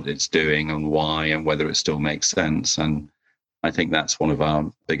about what it's doing and why and whether it still makes sense. And I think that's one of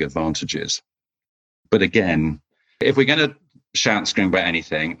our big advantages. But again, if we're going to shout and scream about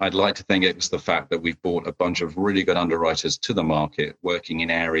anything, I'd like to think it was the fact that we've brought a bunch of really good underwriters to the market, working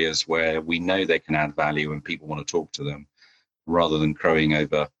in areas where we know they can add value and people want to talk to them, rather than crowing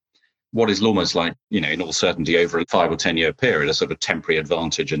over what is almost like, in all certainty, over a 5 or 10 year period, a sort of temporary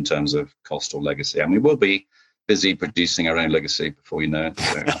advantage in terms of cost or legacy. And we will be busy producing our own legacy before you know it.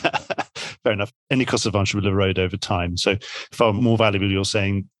 So. Fair enough. Any cost advantage will erode over time. So far more valuable, you're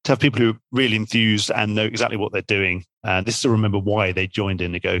saying, to have people who are really enthused and know exactly what they're doing. And this is to remember why they joined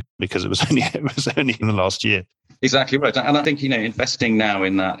Inigo, because it was only in the last year. Exactly right. And I think, investing now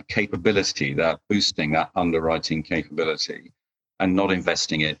in that capability, that boosting that underwriting capability, and not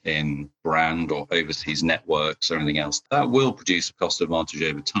investing it in brand or overseas networks or anything else, that will produce a cost advantage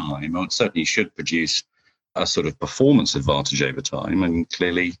over time. Or it certainly should produce a sort of performance advantage over time. And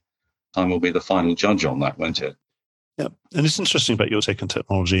clearly, time will be the final judge on that, won't it? Yeah. And it's interesting about your take on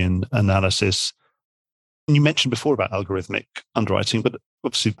technology and analysis. And you mentioned before about algorithmic underwriting, but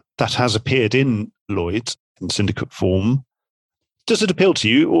obviously that has appeared in Lloyd's in syndicate form. Does it appeal to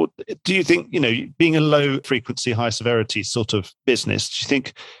you? Or do you think, being a low frequency, high severity sort of business, do you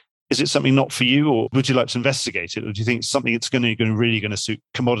think, is it something not for you, or would you like to investigate it? Or do you think it's something that's really going to suit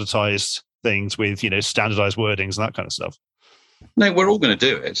commoditized things with, standardized wordings and that kind of stuff? No, we're all going to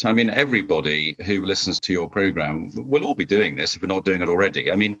do it. I mean, everybody who listens to your program will all be doing this if we're not doing it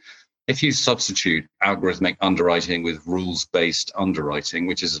already. I mean, if you substitute algorithmic underwriting with rules-based underwriting,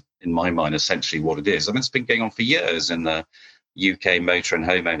 which is, in my mind, essentially what it is. I mean, it's been going on for years in the UK motor and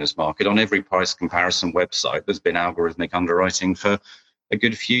homeowners market. On every price comparison website, there's been algorithmic underwriting for a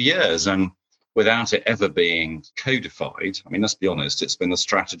good few years. And without it ever being codified, I mean, let's be honest, it's been the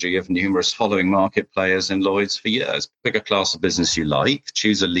strategy of numerous following market players in Lloyd's for years. Pick a class of business you like,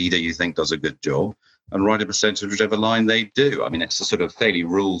 choose a leader you think does a good job, and write a percentage of whichever line they do. I mean, it's a sort of fairly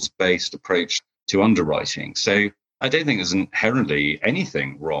rules-based approach to underwriting. So I don't think there's inherently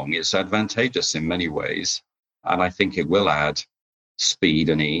anything wrong. It's advantageous in many ways. And I think it will add speed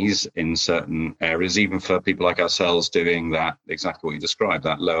and ease in certain areas, even for people like ourselves doing that, exactly what you described,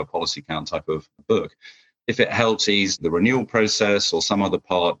 that lower policy count type of book. If it helps ease the renewal process or some other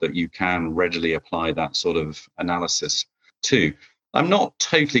part that you can readily apply that sort of analysis to. I'm not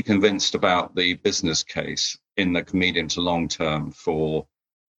totally convinced about the business case in the medium to long term for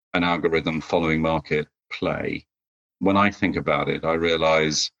an algorithm following market play. When I think about it, I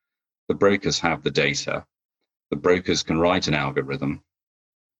realize the brokers have the data. The brokers can write an algorithm.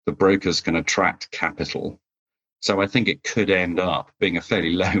 The brokers can attract capital. So I think it could end up being a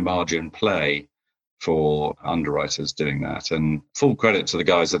fairly low margin play for underwriters doing that. And full credit to the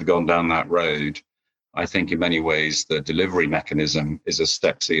guys that have gone down that road. I think in many ways the delivery mechanism is as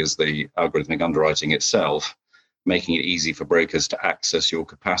sexy as the algorithmic underwriting itself. Making it easy for brokers to access your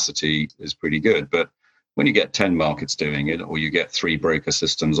capacity is pretty good. But when you get 10 markets doing it, or you get 3 broker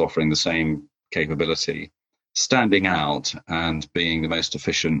systems offering the same capability, standing out and being the most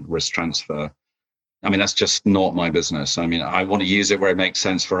efficient risk transfer I mean, that's just not my business. I mean, I want to use it where it makes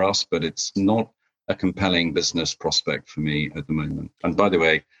sense for us, but it's not a compelling business prospect for me at the moment. And by the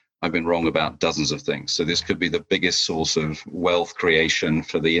way, I've been wrong about dozens of things. So this could be the biggest source of wealth creation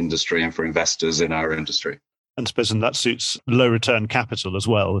for the industry and for investors in our industry. And I suppose that suits low return capital as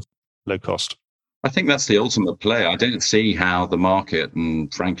well, low cost. I think that's the ultimate play. I don't see how the market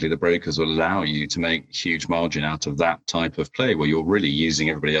and frankly the brokers will allow you to make huge margin out of that type of play where you're really using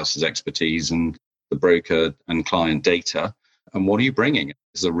everybody else's expertise and the broker and client data. And what are you bringing?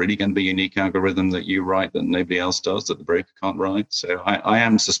 Is there really going to be a unique algorithm that you write that nobody else does, that the broker can't write? So I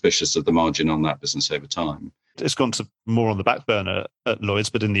am suspicious of the margin on that business over time. It's gone to more on the back burner at Lloyd's,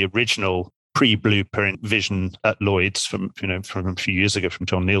 but in the original pre-blueprint vision at Lloyd's from a few years ago, from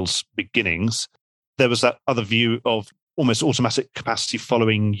John Neal's beginnings, there was that other view of almost automatic capacity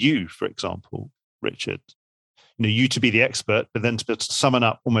following you, for example, Richard. You to be the expert, but then to summon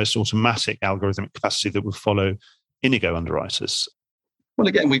up almost automatic algorithmic capacity that would follow Inigo underwriters. Well,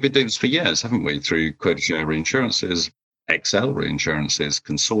 again, we've been doing this for years, haven't we? Through quota share reinsurances, XL reinsurances,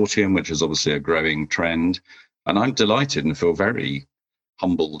 consortium, which is obviously a growing trend. And I'm delighted and feel very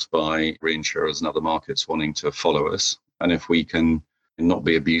humbled by reinsurers and other markets wanting to follow us. And if we can not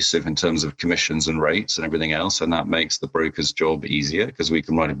be abusive in terms of commissions and rates and everything else, and that makes the broker's job easier because we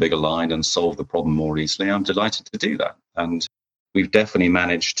can write a bigger line and solve the problem more easily, I'm delighted to do that. And we've definitely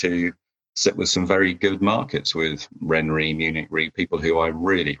managed to sit with some very good markets with RenRe, Munich Re, people who I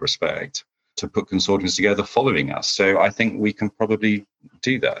really respect, to put consortiums together following us. So I think we can probably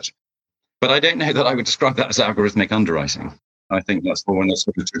do that. But I don't know that I would describe that as algorithmic underwriting. I think that's more in the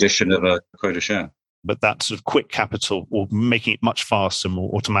sort of tradition of a quota share. But that sort of quick capital or making it much faster,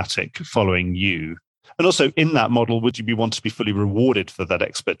 more automatic following you. And also in that model, would you want to be fully rewarded for that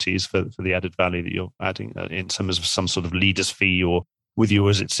expertise, for the added value that you're adding in terms of some sort of leader's fee, or with you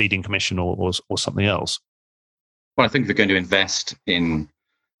as its ceding commission or something else? Well, I think if you're going to invest in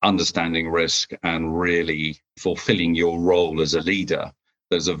understanding risk and really fulfilling your role as a leader,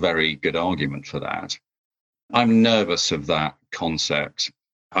 there's a very good argument for that. I'm nervous of that concept,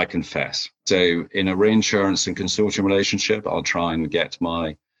 I confess. So in a reinsurance and consortium relationship, I'll try and get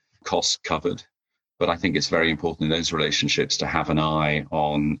my costs covered. But I think it's very important in those relationships to have an eye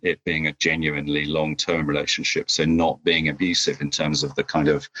on it being a genuinely long-term relationship. So not being abusive in terms of the kind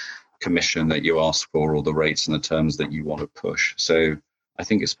of commission that you ask for or the rates and the terms that you want to push. So I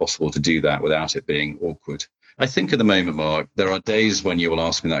think it's possible to do that without it being awkward. I think at the moment, Mark, there are days when you will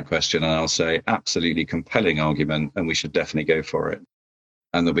ask me that question and I'll say absolutely compelling argument and we should definitely go for it.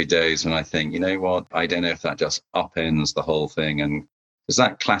 And there'll be days when I think, you know what, I don't know if that just upends the whole thing. And there's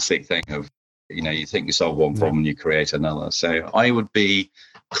that classic thing of, you think you solve one problem and you create another. So I would be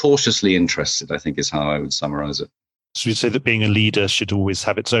cautiously interested, I think is how I would summarize it. So you'd say that being a leader should always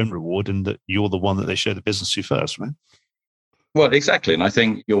have its own reward and that you're the one that they show the business to first, right? Well, exactly. And I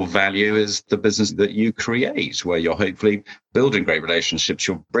think your value is the business that you create, where you're hopefully building great relationships,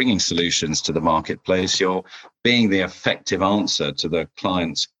 you're bringing solutions to the marketplace, you're being the effective answer to the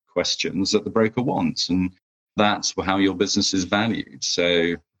client's questions that the broker wants. And that's how your business is valued.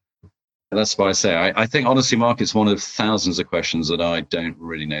 So that's why I say, I think, honestly, Mark, it's one of thousands of questions that I don't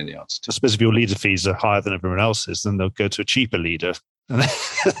really know the answer to. I suppose if your leader fees are higher than everyone else's, then they'll go to a cheaper leader.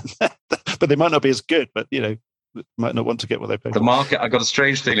 But they might not be as good, but, might not want to get what they pay for. The market, I've got a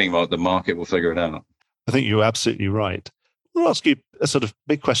strange feeling about the market will figure it out. I think you're absolutely right. I'll ask you a sort of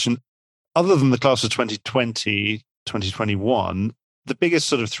big question. Other than the class of 2020, 2021, the biggest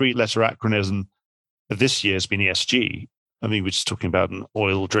sort of three-letter acronym of this year has been ESG. I mean, we're just talking about an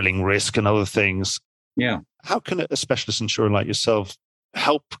oil drilling risk and other things. Yeah. How can a specialist insurer like yourself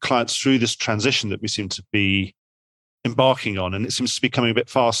help clients through this transition that we seem to be embarking on? And it seems to be coming a bit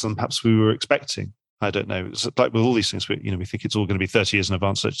faster than perhaps we were expecting. I don't know. It's like with all these things, we think it's all going to be 30 years in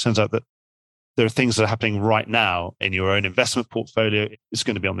advance. So it turns out that there are things that are happening right now in your own investment portfolio. It's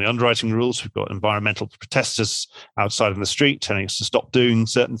going to be on the underwriting rules. We've got environmental protesters outside in the street telling us to stop doing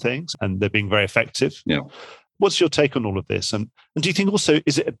certain things, and they're being very effective. Yeah. What's your take on all of this? And do you think also,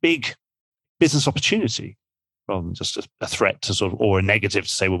 is it a big business opportunity rather than just a threat to sort of, or a negative to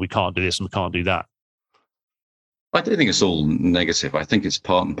say, well, we can't do this and we can't do that? I don't think it's all negative. I think it's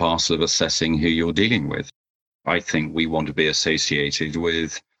part and parcel of assessing who you're dealing with. I think we want to be associated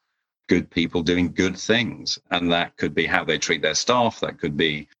with good people doing good things. And that could be how they treat their staff. That could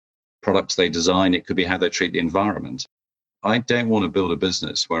be products they design. It could be how they treat the environment. I don't want to build a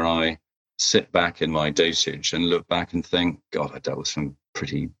business where I sit back in my dotage and look back and think, God, I dealt with some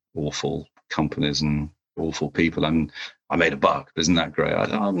pretty awful companies and awful people, and I made a buck. Isn't that great?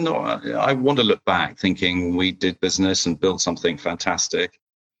 I want to look back thinking we did business and built something fantastic.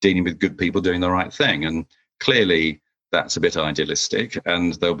 dealing with good people doing the right thing. And clearly that's a bit idealistic,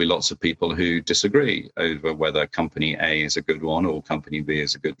 and there'll be lots of people who disagree over whether company A is a good one or company B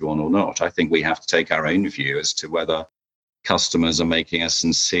is a good one or not. I think we have to take our own view as to whether customers are making a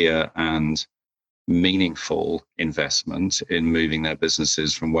sincere and meaningful investment in moving their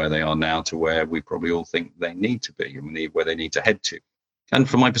businesses from where they are now to where we probably all think they need to be and where they need to head to. And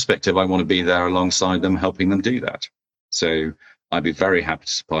from my perspective, I want to be there alongside them, helping them do that. So I'd be very happy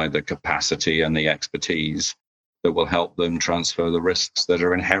to supply the capacity and the expertise that will help them transfer the risks that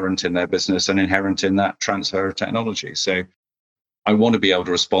are inherent in their business and inherent in that transfer of technology. So I want to be able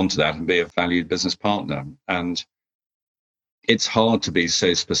to respond to that and be a valued business partner. And it's hard to be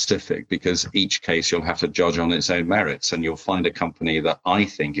so specific because each case you'll have to judge on its own merits, and you'll find a company that I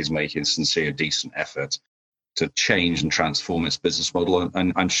think is making sincere, decent effort to change and transform its business model.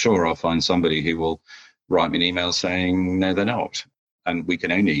 And I'm sure I'll find somebody who will write me an email saying, no, they're not. And we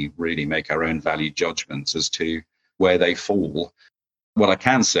can only really make our own value judgments as to where they fall. What I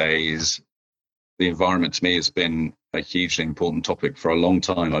can say is the environment to me has been a hugely important topic for a long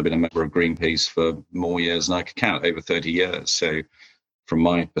time. I've been a member of Greenpeace for more years than I could count, over 30 years. So from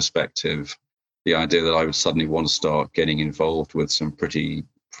my perspective, the idea that I would suddenly want to start getting involved with some pretty,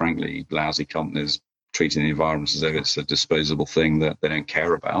 frankly, lousy companies treating the environment as though it's a disposable thing that they don't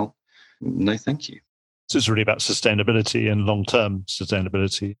care about, no, thank you. So it's really about sustainability and long-term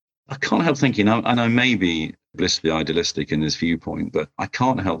sustainability. I can't help thinking, and I may be blissfully idealistic in this viewpoint, but I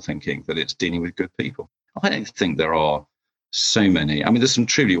can't help thinking that it's dealing with good people. I don't think there are so many. I mean, there's some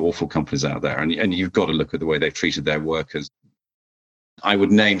truly awful companies out there, and you've got to look at the way they've treated their workers. I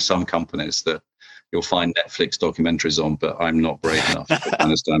would name some companies that you'll find Netflix documentaries on, but I'm not brave enough to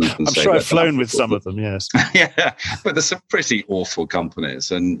understand them. I'm sure I've flown with some of them, yes. Yeah, but there's some pretty awful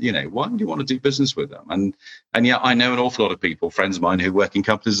companies, and why do you want to do business with them? And yet I know an awful lot of people, friends of mine, who work in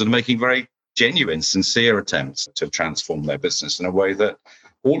companies that are making very genuine, sincere attempts to transform their business in a way that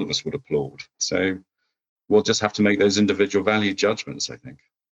all of us would applaud. So we'll just have to make those individual value judgments, I think.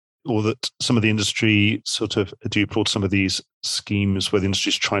 Or that some of the industry sort of do applaud some of these schemes where the industry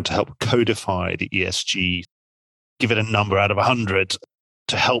is trying to help codify the ESG, give it a number out of 100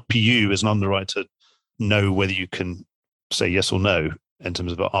 to help you as an underwriter know whether you can say yes or no in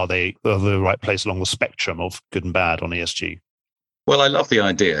terms of are they the right place along the spectrum of good and bad on ESG. Well, I love the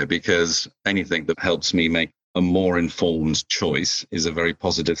idea because anything that helps me make a more informed choice is a very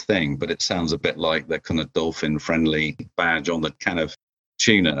positive thing, but it sounds a bit like the kind of dolphin-friendly badge on the can of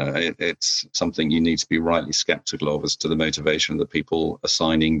tuna. It's something you need to be rightly skeptical of as to the motivation of the people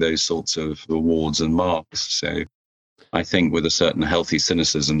assigning those sorts of awards and marks. So I think with a certain healthy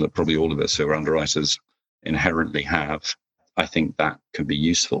cynicism that probably all of us who are underwriters inherently have, I think that can be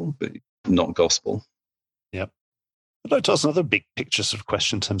useful, but not gospel. Yep. I'd like to ask another big picture sort of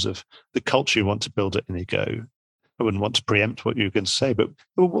question in terms of the culture you want to build at Inigo. I wouldn't want to preempt what you're going to say, but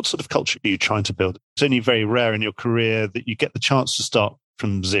what sort of culture are you trying to build? It's only very rare in your career that you get the chance to start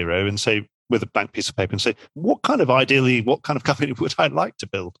from zero and say, with a blank piece of paper, and say, what kind of company would I like to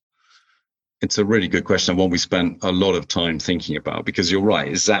build? It's a really good question, one we spent a lot of time thinking about, because you're right,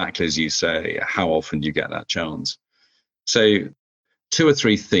 exactly as you say, how often do you get that chance? So 2 or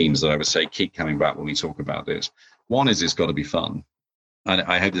 3 themes that I would say keep coming back when we talk about this. One is it's got to be fun. And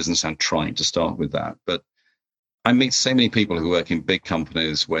I hope it doesn't sound trite to start with that, but I meet so many people who work in big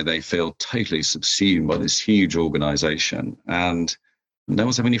companies where they feel totally subsumed by this huge organization and no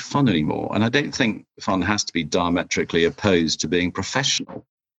one's having any fun anymore. And I don't think fun has to be diametrically opposed to being professional.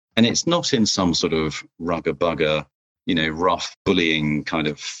 And it's not in some sort of rugger-bugger, rough bullying kind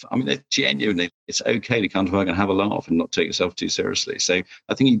of, genuinely, it's okay to come to work and have a laugh and not take yourself too seriously. So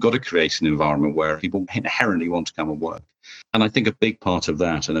I think you've got to create an environment where people inherently want to come and work. And I think a big part of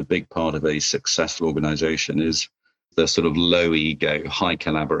that and a big part of a successful organization is the sort of low ego, high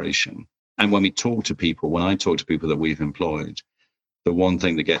collaboration. And when I talk to people that we've employed, the one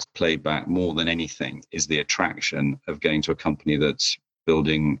thing that gets played back more than anything is the attraction of going to a company that's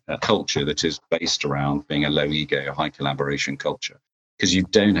building a culture that is based around being a low ego, high collaboration culture. Because you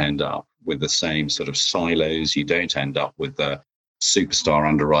don't end up with the same sort of silos. You don't end up with the superstar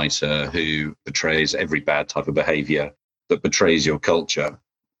underwriter who portrays every bad type of behavior that betrays your culture,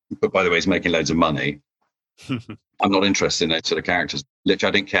 but by the way, is making loads of money. I'm not interested in those sort of characters. Literally,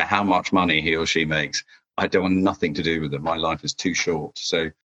 I don't care how much money he or she makes. I don't want nothing to do with them. My life is too short. So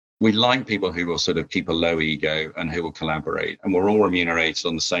we like people who will sort of keep a low ego and who will collaborate. And we're all remunerated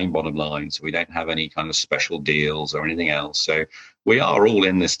on the same bottom line. So we don't have any kind of special deals or anything else. So we are all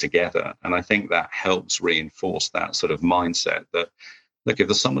in this together. And I think that helps reinforce that sort of mindset that look, if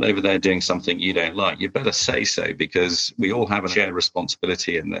there's someone over there doing something you don't like, you better say so, because we all have a shared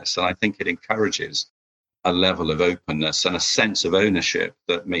responsibility in this. And I think it encourages a level of openness and a sense of ownership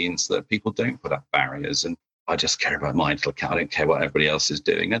that means that people don't put up barriers. And I just care about my little account. I don't care what everybody else is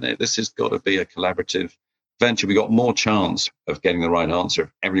doing. And this has got to be a collaborative venture. We've got more chance of getting the right answer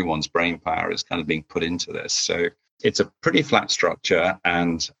if everyone's brain power is kind of being put into this. So it's a pretty flat structure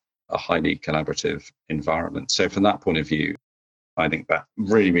and a highly collaborative environment. So from that point of view, I think that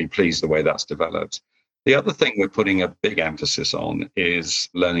really pleased the way that's developed. The other thing we're putting a big emphasis on is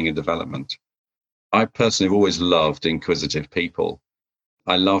learning and development. I personally have always loved inquisitive people.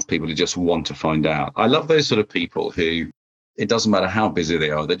 I love people who just want to find out. I love those sort of people who, it doesn't matter how busy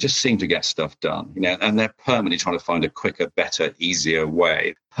they are, they just seem to get stuff done, and they're permanently trying to find a quicker, better, easier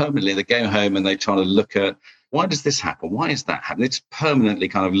way. Permanently, they go home and they're trying to look at, why does this happen? Why is that happening? It's permanently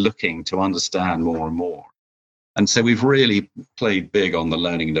kind of looking to understand more and more. And so we've really played big on the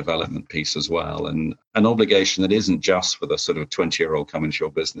learning and development piece as well, and an obligation that isn't just for the sort of 20-year-old coming into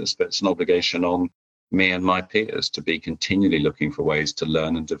your business, but it's an obligation on me and my peers to be continually looking for ways to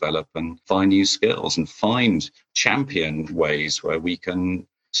learn and develop and find new skills and find champion ways where we can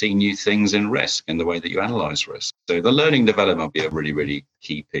see new things in risk in the way that you analyze risk. So the learning development will be a really, really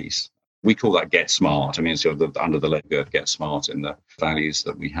key piece. We call that Get Smart. I mean, it's sort of under the logo of Get Smart in the values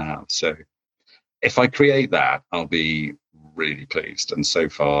that we have. So if I create that, I'll be really pleased. And so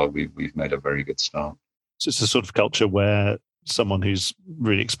far, we've made a very good start. So it's a sort of culture where someone who's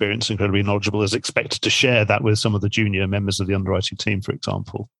really experienced, incredibly knowledgeable, is expected to share that with some of the junior members of the underwriting team, for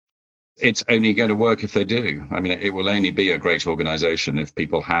example. It's only going to work if they do. I mean, it will only be a great organization if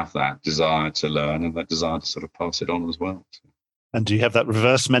people have that desire to learn and that desire to sort of pass it on as well. And do you have that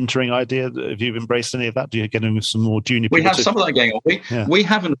reverse mentoring idea? Have you embraced any of that? Do you get in with some more junior people? We have some of that going on. We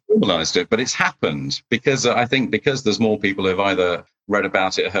haven't formalized it, but it's happened because I think because there's more people who've either read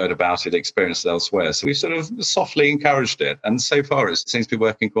about it, heard about it, experienced it elsewhere. So we've sort of softly encouraged it. And so far, it seems to be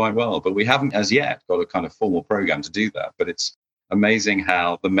working quite well. But we haven't as yet got a kind of formal program to do that. But it's amazing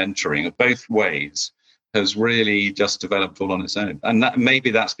how the mentoring of both ways has really just developed all on its own. And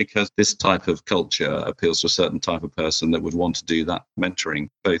maybe that's because this type of culture appeals to a certain type of person that would want to do that mentoring,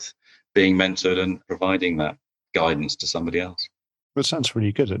 both being mentored and providing that guidance to somebody else. Well, it sounds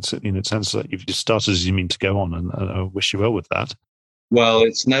really good. It sounds like you've just started as you mean to go on, and I wish you well with that. Well,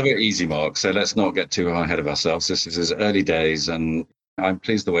 it's never easy, Mark, so let's not get too ahead of ourselves. This is early days, and I'm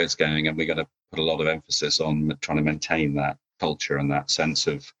pleased the way it's going, and we're going to put a lot of emphasis on trying to maintain that culture and that sense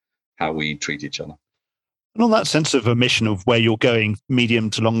of how we treat each other. And on that sense of a mission of where you're going medium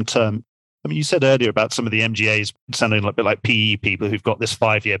to long term, I mean, you said earlier about some of the MGAs sounding a bit like PE people who've got this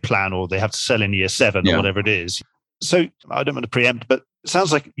 5-year plan or they have to sell in year 7 or whatever it is. So I don't want to preempt, but it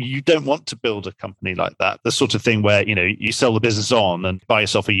sounds like you don't want to build a company like that. The sort of thing where, you sell the business on and buy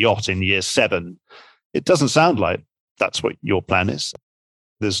yourself a yacht in year 7. It doesn't sound like that's what your plan is.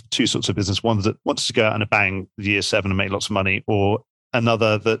 There's two sorts of business. One that wants to go out and a bang year 7 and make lots of money, or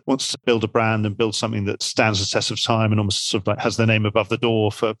another that wants to build a brand and build something that stands the test of time and almost sort of like has their name above the door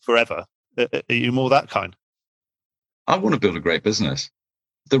for forever. Are you more that kind? I want to build a great business.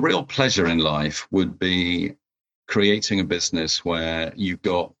 The real pleasure in life would be creating a business where you've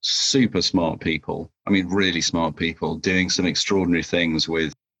got super smart people, I mean, really smart people doing some extraordinary things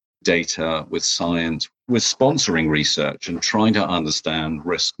with data, with science, with sponsoring research and trying to understand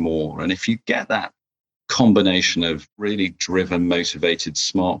risk more. And if you get that combination of really driven, motivated,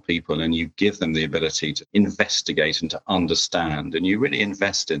 smart people, and you give them the ability to investigate and to understand, and you really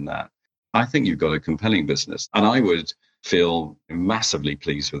invest in that, I think you've got a compelling business. And I would feel massively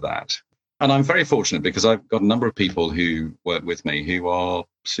pleased with that. And I'm very fortunate because I've got a number of people who work with me who are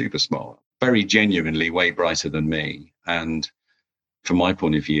super smart, very genuinely way brighter than me. And from my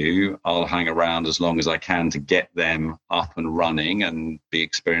point of view, I'll hang around as long as I can to get them up and running and be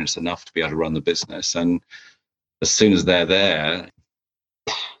experienced enough to be able to run the business. And as soon as they're there,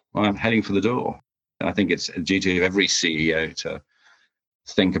 I'm heading for the door. I think it's a duty of every CEO to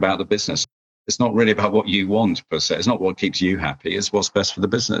think about the business. It's not really about what you want per se. It's not what keeps you happy. It's what's best for the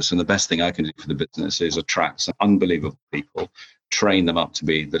business. And the best thing I can do for the business is attract some unbelievable people, train them up to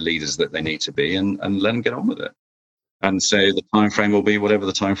be the leaders that they need to be, and let them get on with it. And so the time frame will be whatever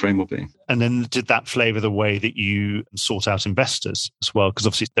the time frame will be. And then did that flavour the way that you sort out investors as well? Because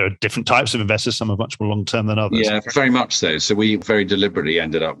obviously there are different types of investors. Some are much more long-term than others. Yeah, very much so. So we very deliberately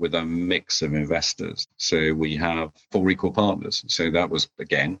ended up with a mix of investors. So we have 4 equal partners. So that was,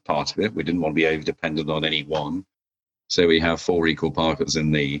 again, part of it. We didn't want to be over-dependent on any one. So we have 4 equal partners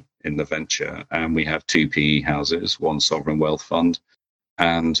in the venture. And we have 2 PE houses, 1 sovereign wealth fund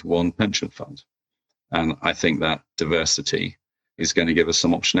and 1 pension fund. And I think that diversity is going to give us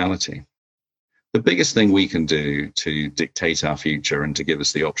some optionality. The biggest thing we can do to dictate our future and to give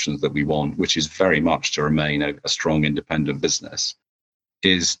us the options that we want, which is very much to remain a strong independent business,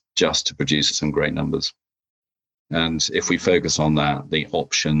 is just to produce some great numbers. And if we focus on that, the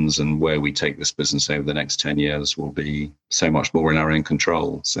options and where we take this business over the next 10 years will be so much more in our own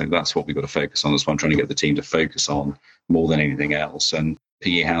control. So that's what we've got to focus on. That's what I'm trying to get the team to focus on more than anything else. And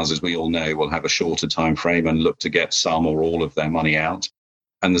PE houses, we all know, will have a shorter time frame and look to get some or all of their money out.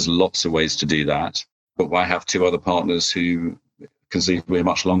 And there's lots of ways to do that. But I have two other partners who conceivably a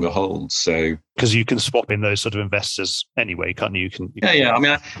much longer hold. So because you can swap in those sort of investors anyway, can't you? Yeah. I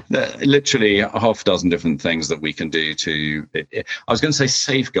mean, literally half a dozen different things that we can do to. I was going to say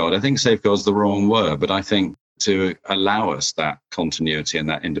safeguard. I think safeguard is the wrong word, but I think to allow us that continuity and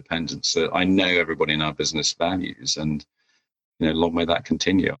that independence that I know everybody in our business values, and long may that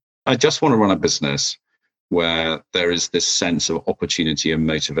continue. I just want to run a business where there is this sense of opportunity and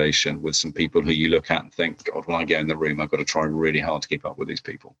motivation with some people who you look at and think, God, when I go in the room, I've got to try really hard to keep up with these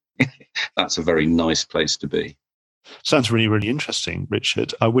people. That's a very nice place to be. Sounds really, really interesting,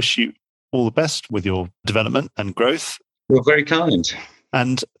 Richard. I wish you all the best with your development and growth. You're very kind.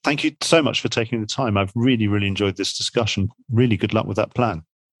 And thank you so much for taking the time. I've really, really enjoyed this discussion. Really good luck with that plan.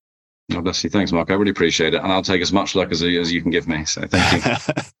 Oh, bless you. Thanks, Mark. I really appreciate it. And I'll take as much luck as you can give me. So thank you.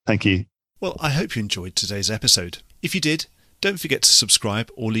 Thank you. Well, I hope you enjoyed today's episode. If you did, don't forget to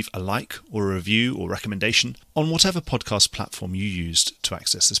subscribe or leave a like or a review or recommendation on whatever podcast platform you used to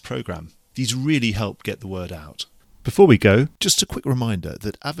access this program. These really help get the word out. Before we go, just a quick reminder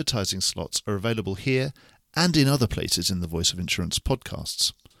that advertising slots are available here and in other places in the Voice of Insurance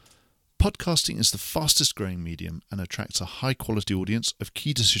podcasts. Podcasting is the fastest growing medium and attracts a high quality audience of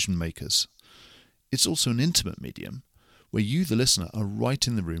key decision makers. It's also an intimate medium where you, the listener, are right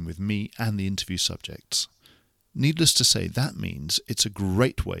in the room with me and the interview subjects. Needless to say, that means it's a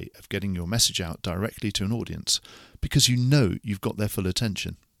great way of getting your message out directly to an audience because you know you've got their full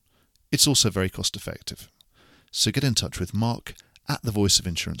attention. It's also very cost effective. So get in touch with Mark at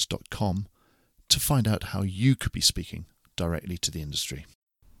thevoiceofinsurance.com to find out how you could be speaking directly to the industry.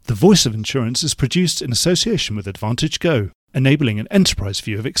 The Voice of Insurance is produced in association with Advantage Go, enabling an enterprise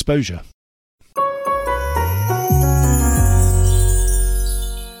view of exposure.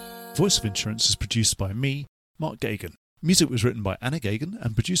 Voice of Insurance is produced by me, Mark Gagan. Music was written by Anna Gagan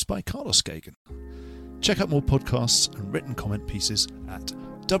and produced by Carlos Gagan. Check out more podcasts and written comment pieces at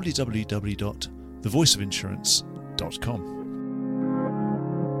www.thevoiceofinsurance.com.